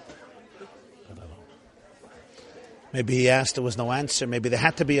 Maybe he asked, there was no answer. Maybe there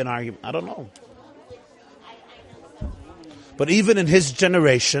had to be an argument. I don't know. But even in his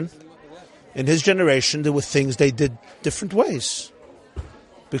generation, there were things they did different ways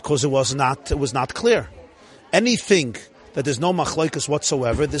because it was not clear. Anything that there's no machlokes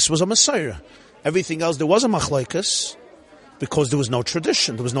whatsoever, this was a Messiah. Everything else, there was a machlokes because there was no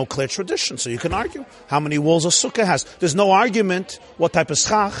tradition. There was no clear tradition. So you can argue how many walls a sukkah has. There's no argument what type of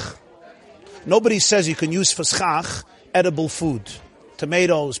schach. Nobody says you can use for schach edible food.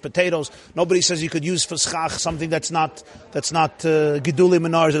 Tomatoes, potatoes. Nobody says you could use for schach something that's not geduli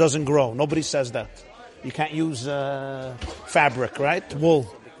menars, it doesn't grow. Nobody says that. You can't use fabric, right? Wool.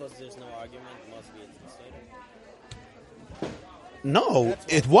 Because there's no argument, it must be a No,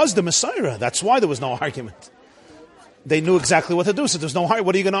 it was the Messiah. That's why there was no argument. They knew exactly what to do, so there's no argument.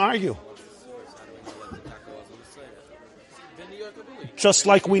 What are you going to argue? Just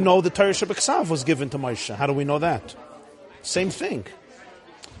like we know the Torah Shebeksav was given to Moshe. How do we know that? Same thing.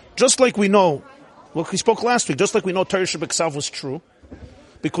 Just like we know, look, we spoke last week, just like we know Torah Shebeksav was true,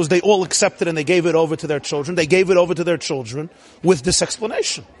 because they all accepted and they gave it over to their children. They gave it over to their children with this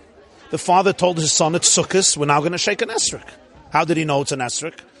explanation. The father told his son, it's Sukkot, we're now going to shake an esrog. How did he know it's an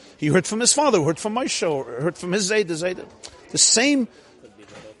esrog? He heard from his father, heard from Moshe, or heard from his Zayd. The same.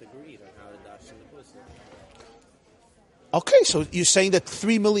 Okay, so you're saying that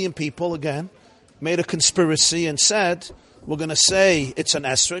 3 million people, again, made a conspiracy and said, we're going to say it's an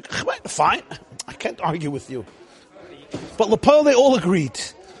esrog. Fine, I can't argue with you. But Lepel, they all agreed.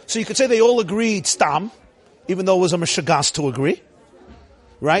 So you could say they all agreed, stam, even though it was a Meshagas to agree.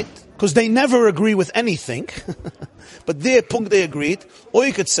 Right? Because they never agree with anything. But their punkt, they agreed. Or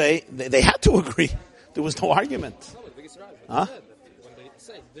you could say, they had to agree. There was no argument. Huh?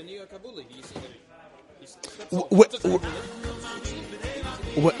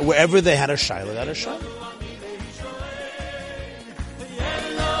 Wherever they had a shayla, they had a shayla.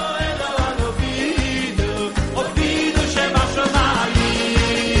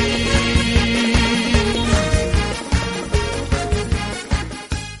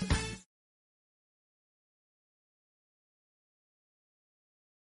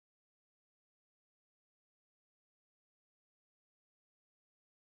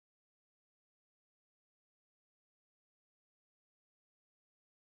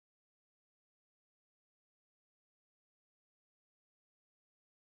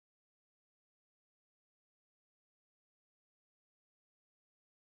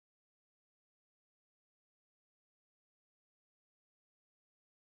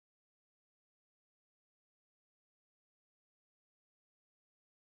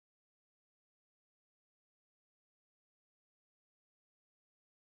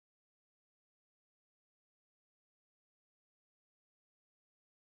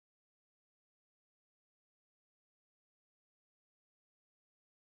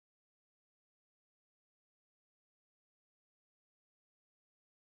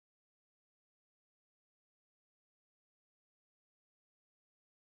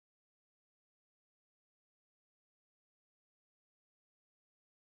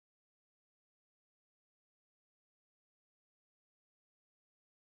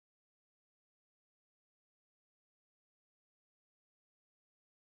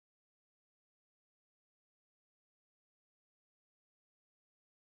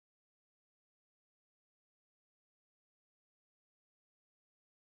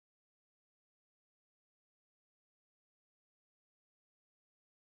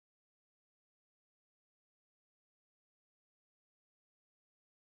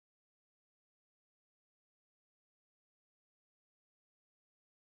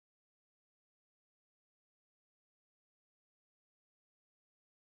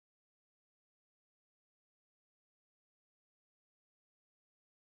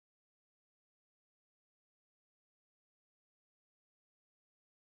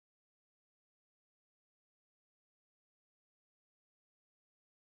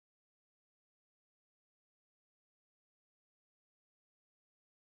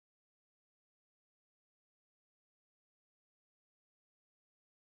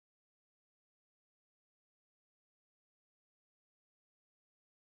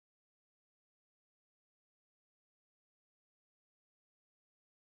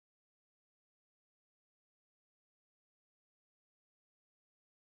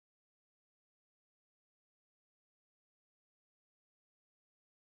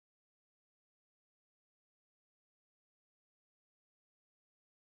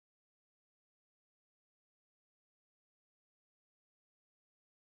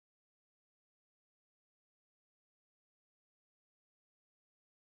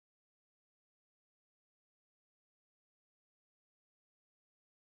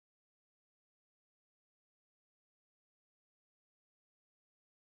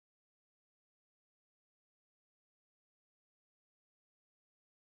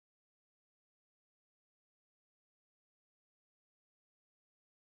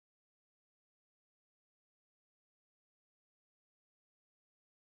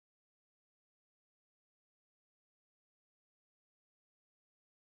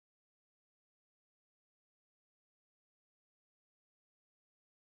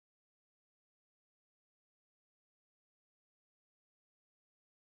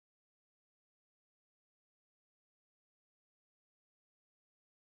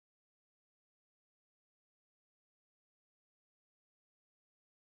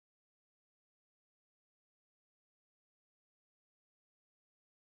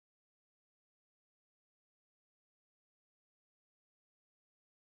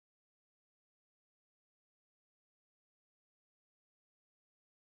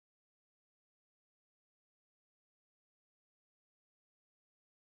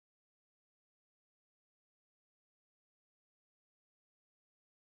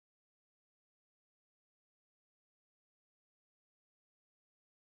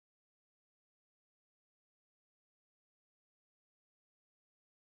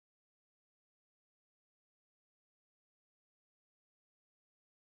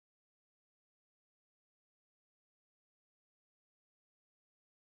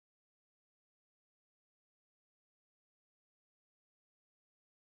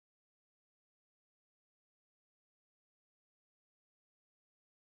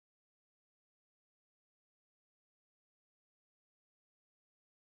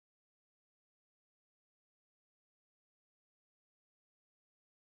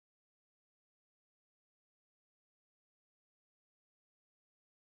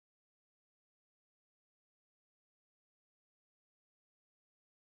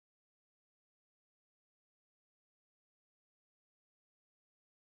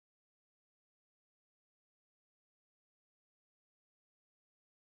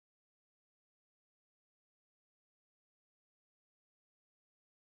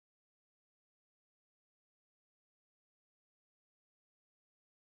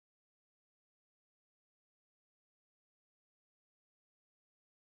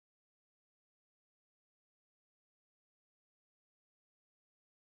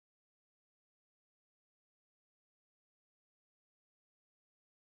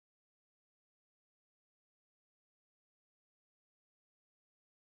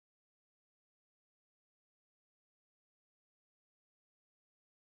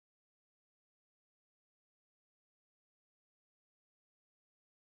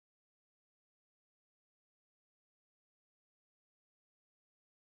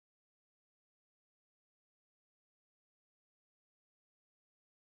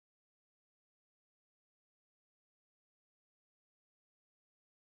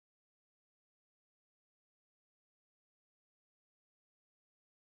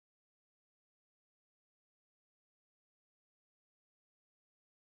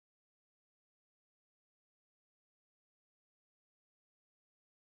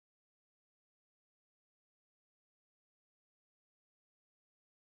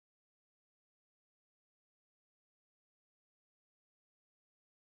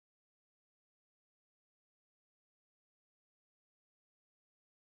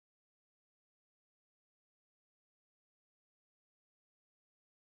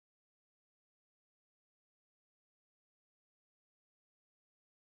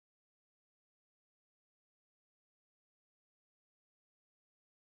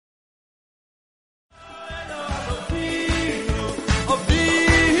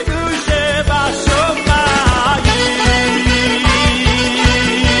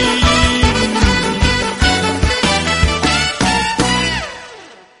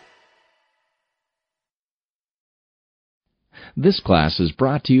 This class is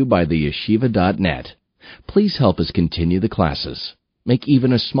brought to you by theyeshiva.net. Please help us continue the classes. Make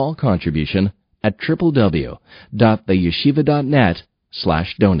even a small contribution at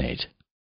www.theyeshiva.net/donate.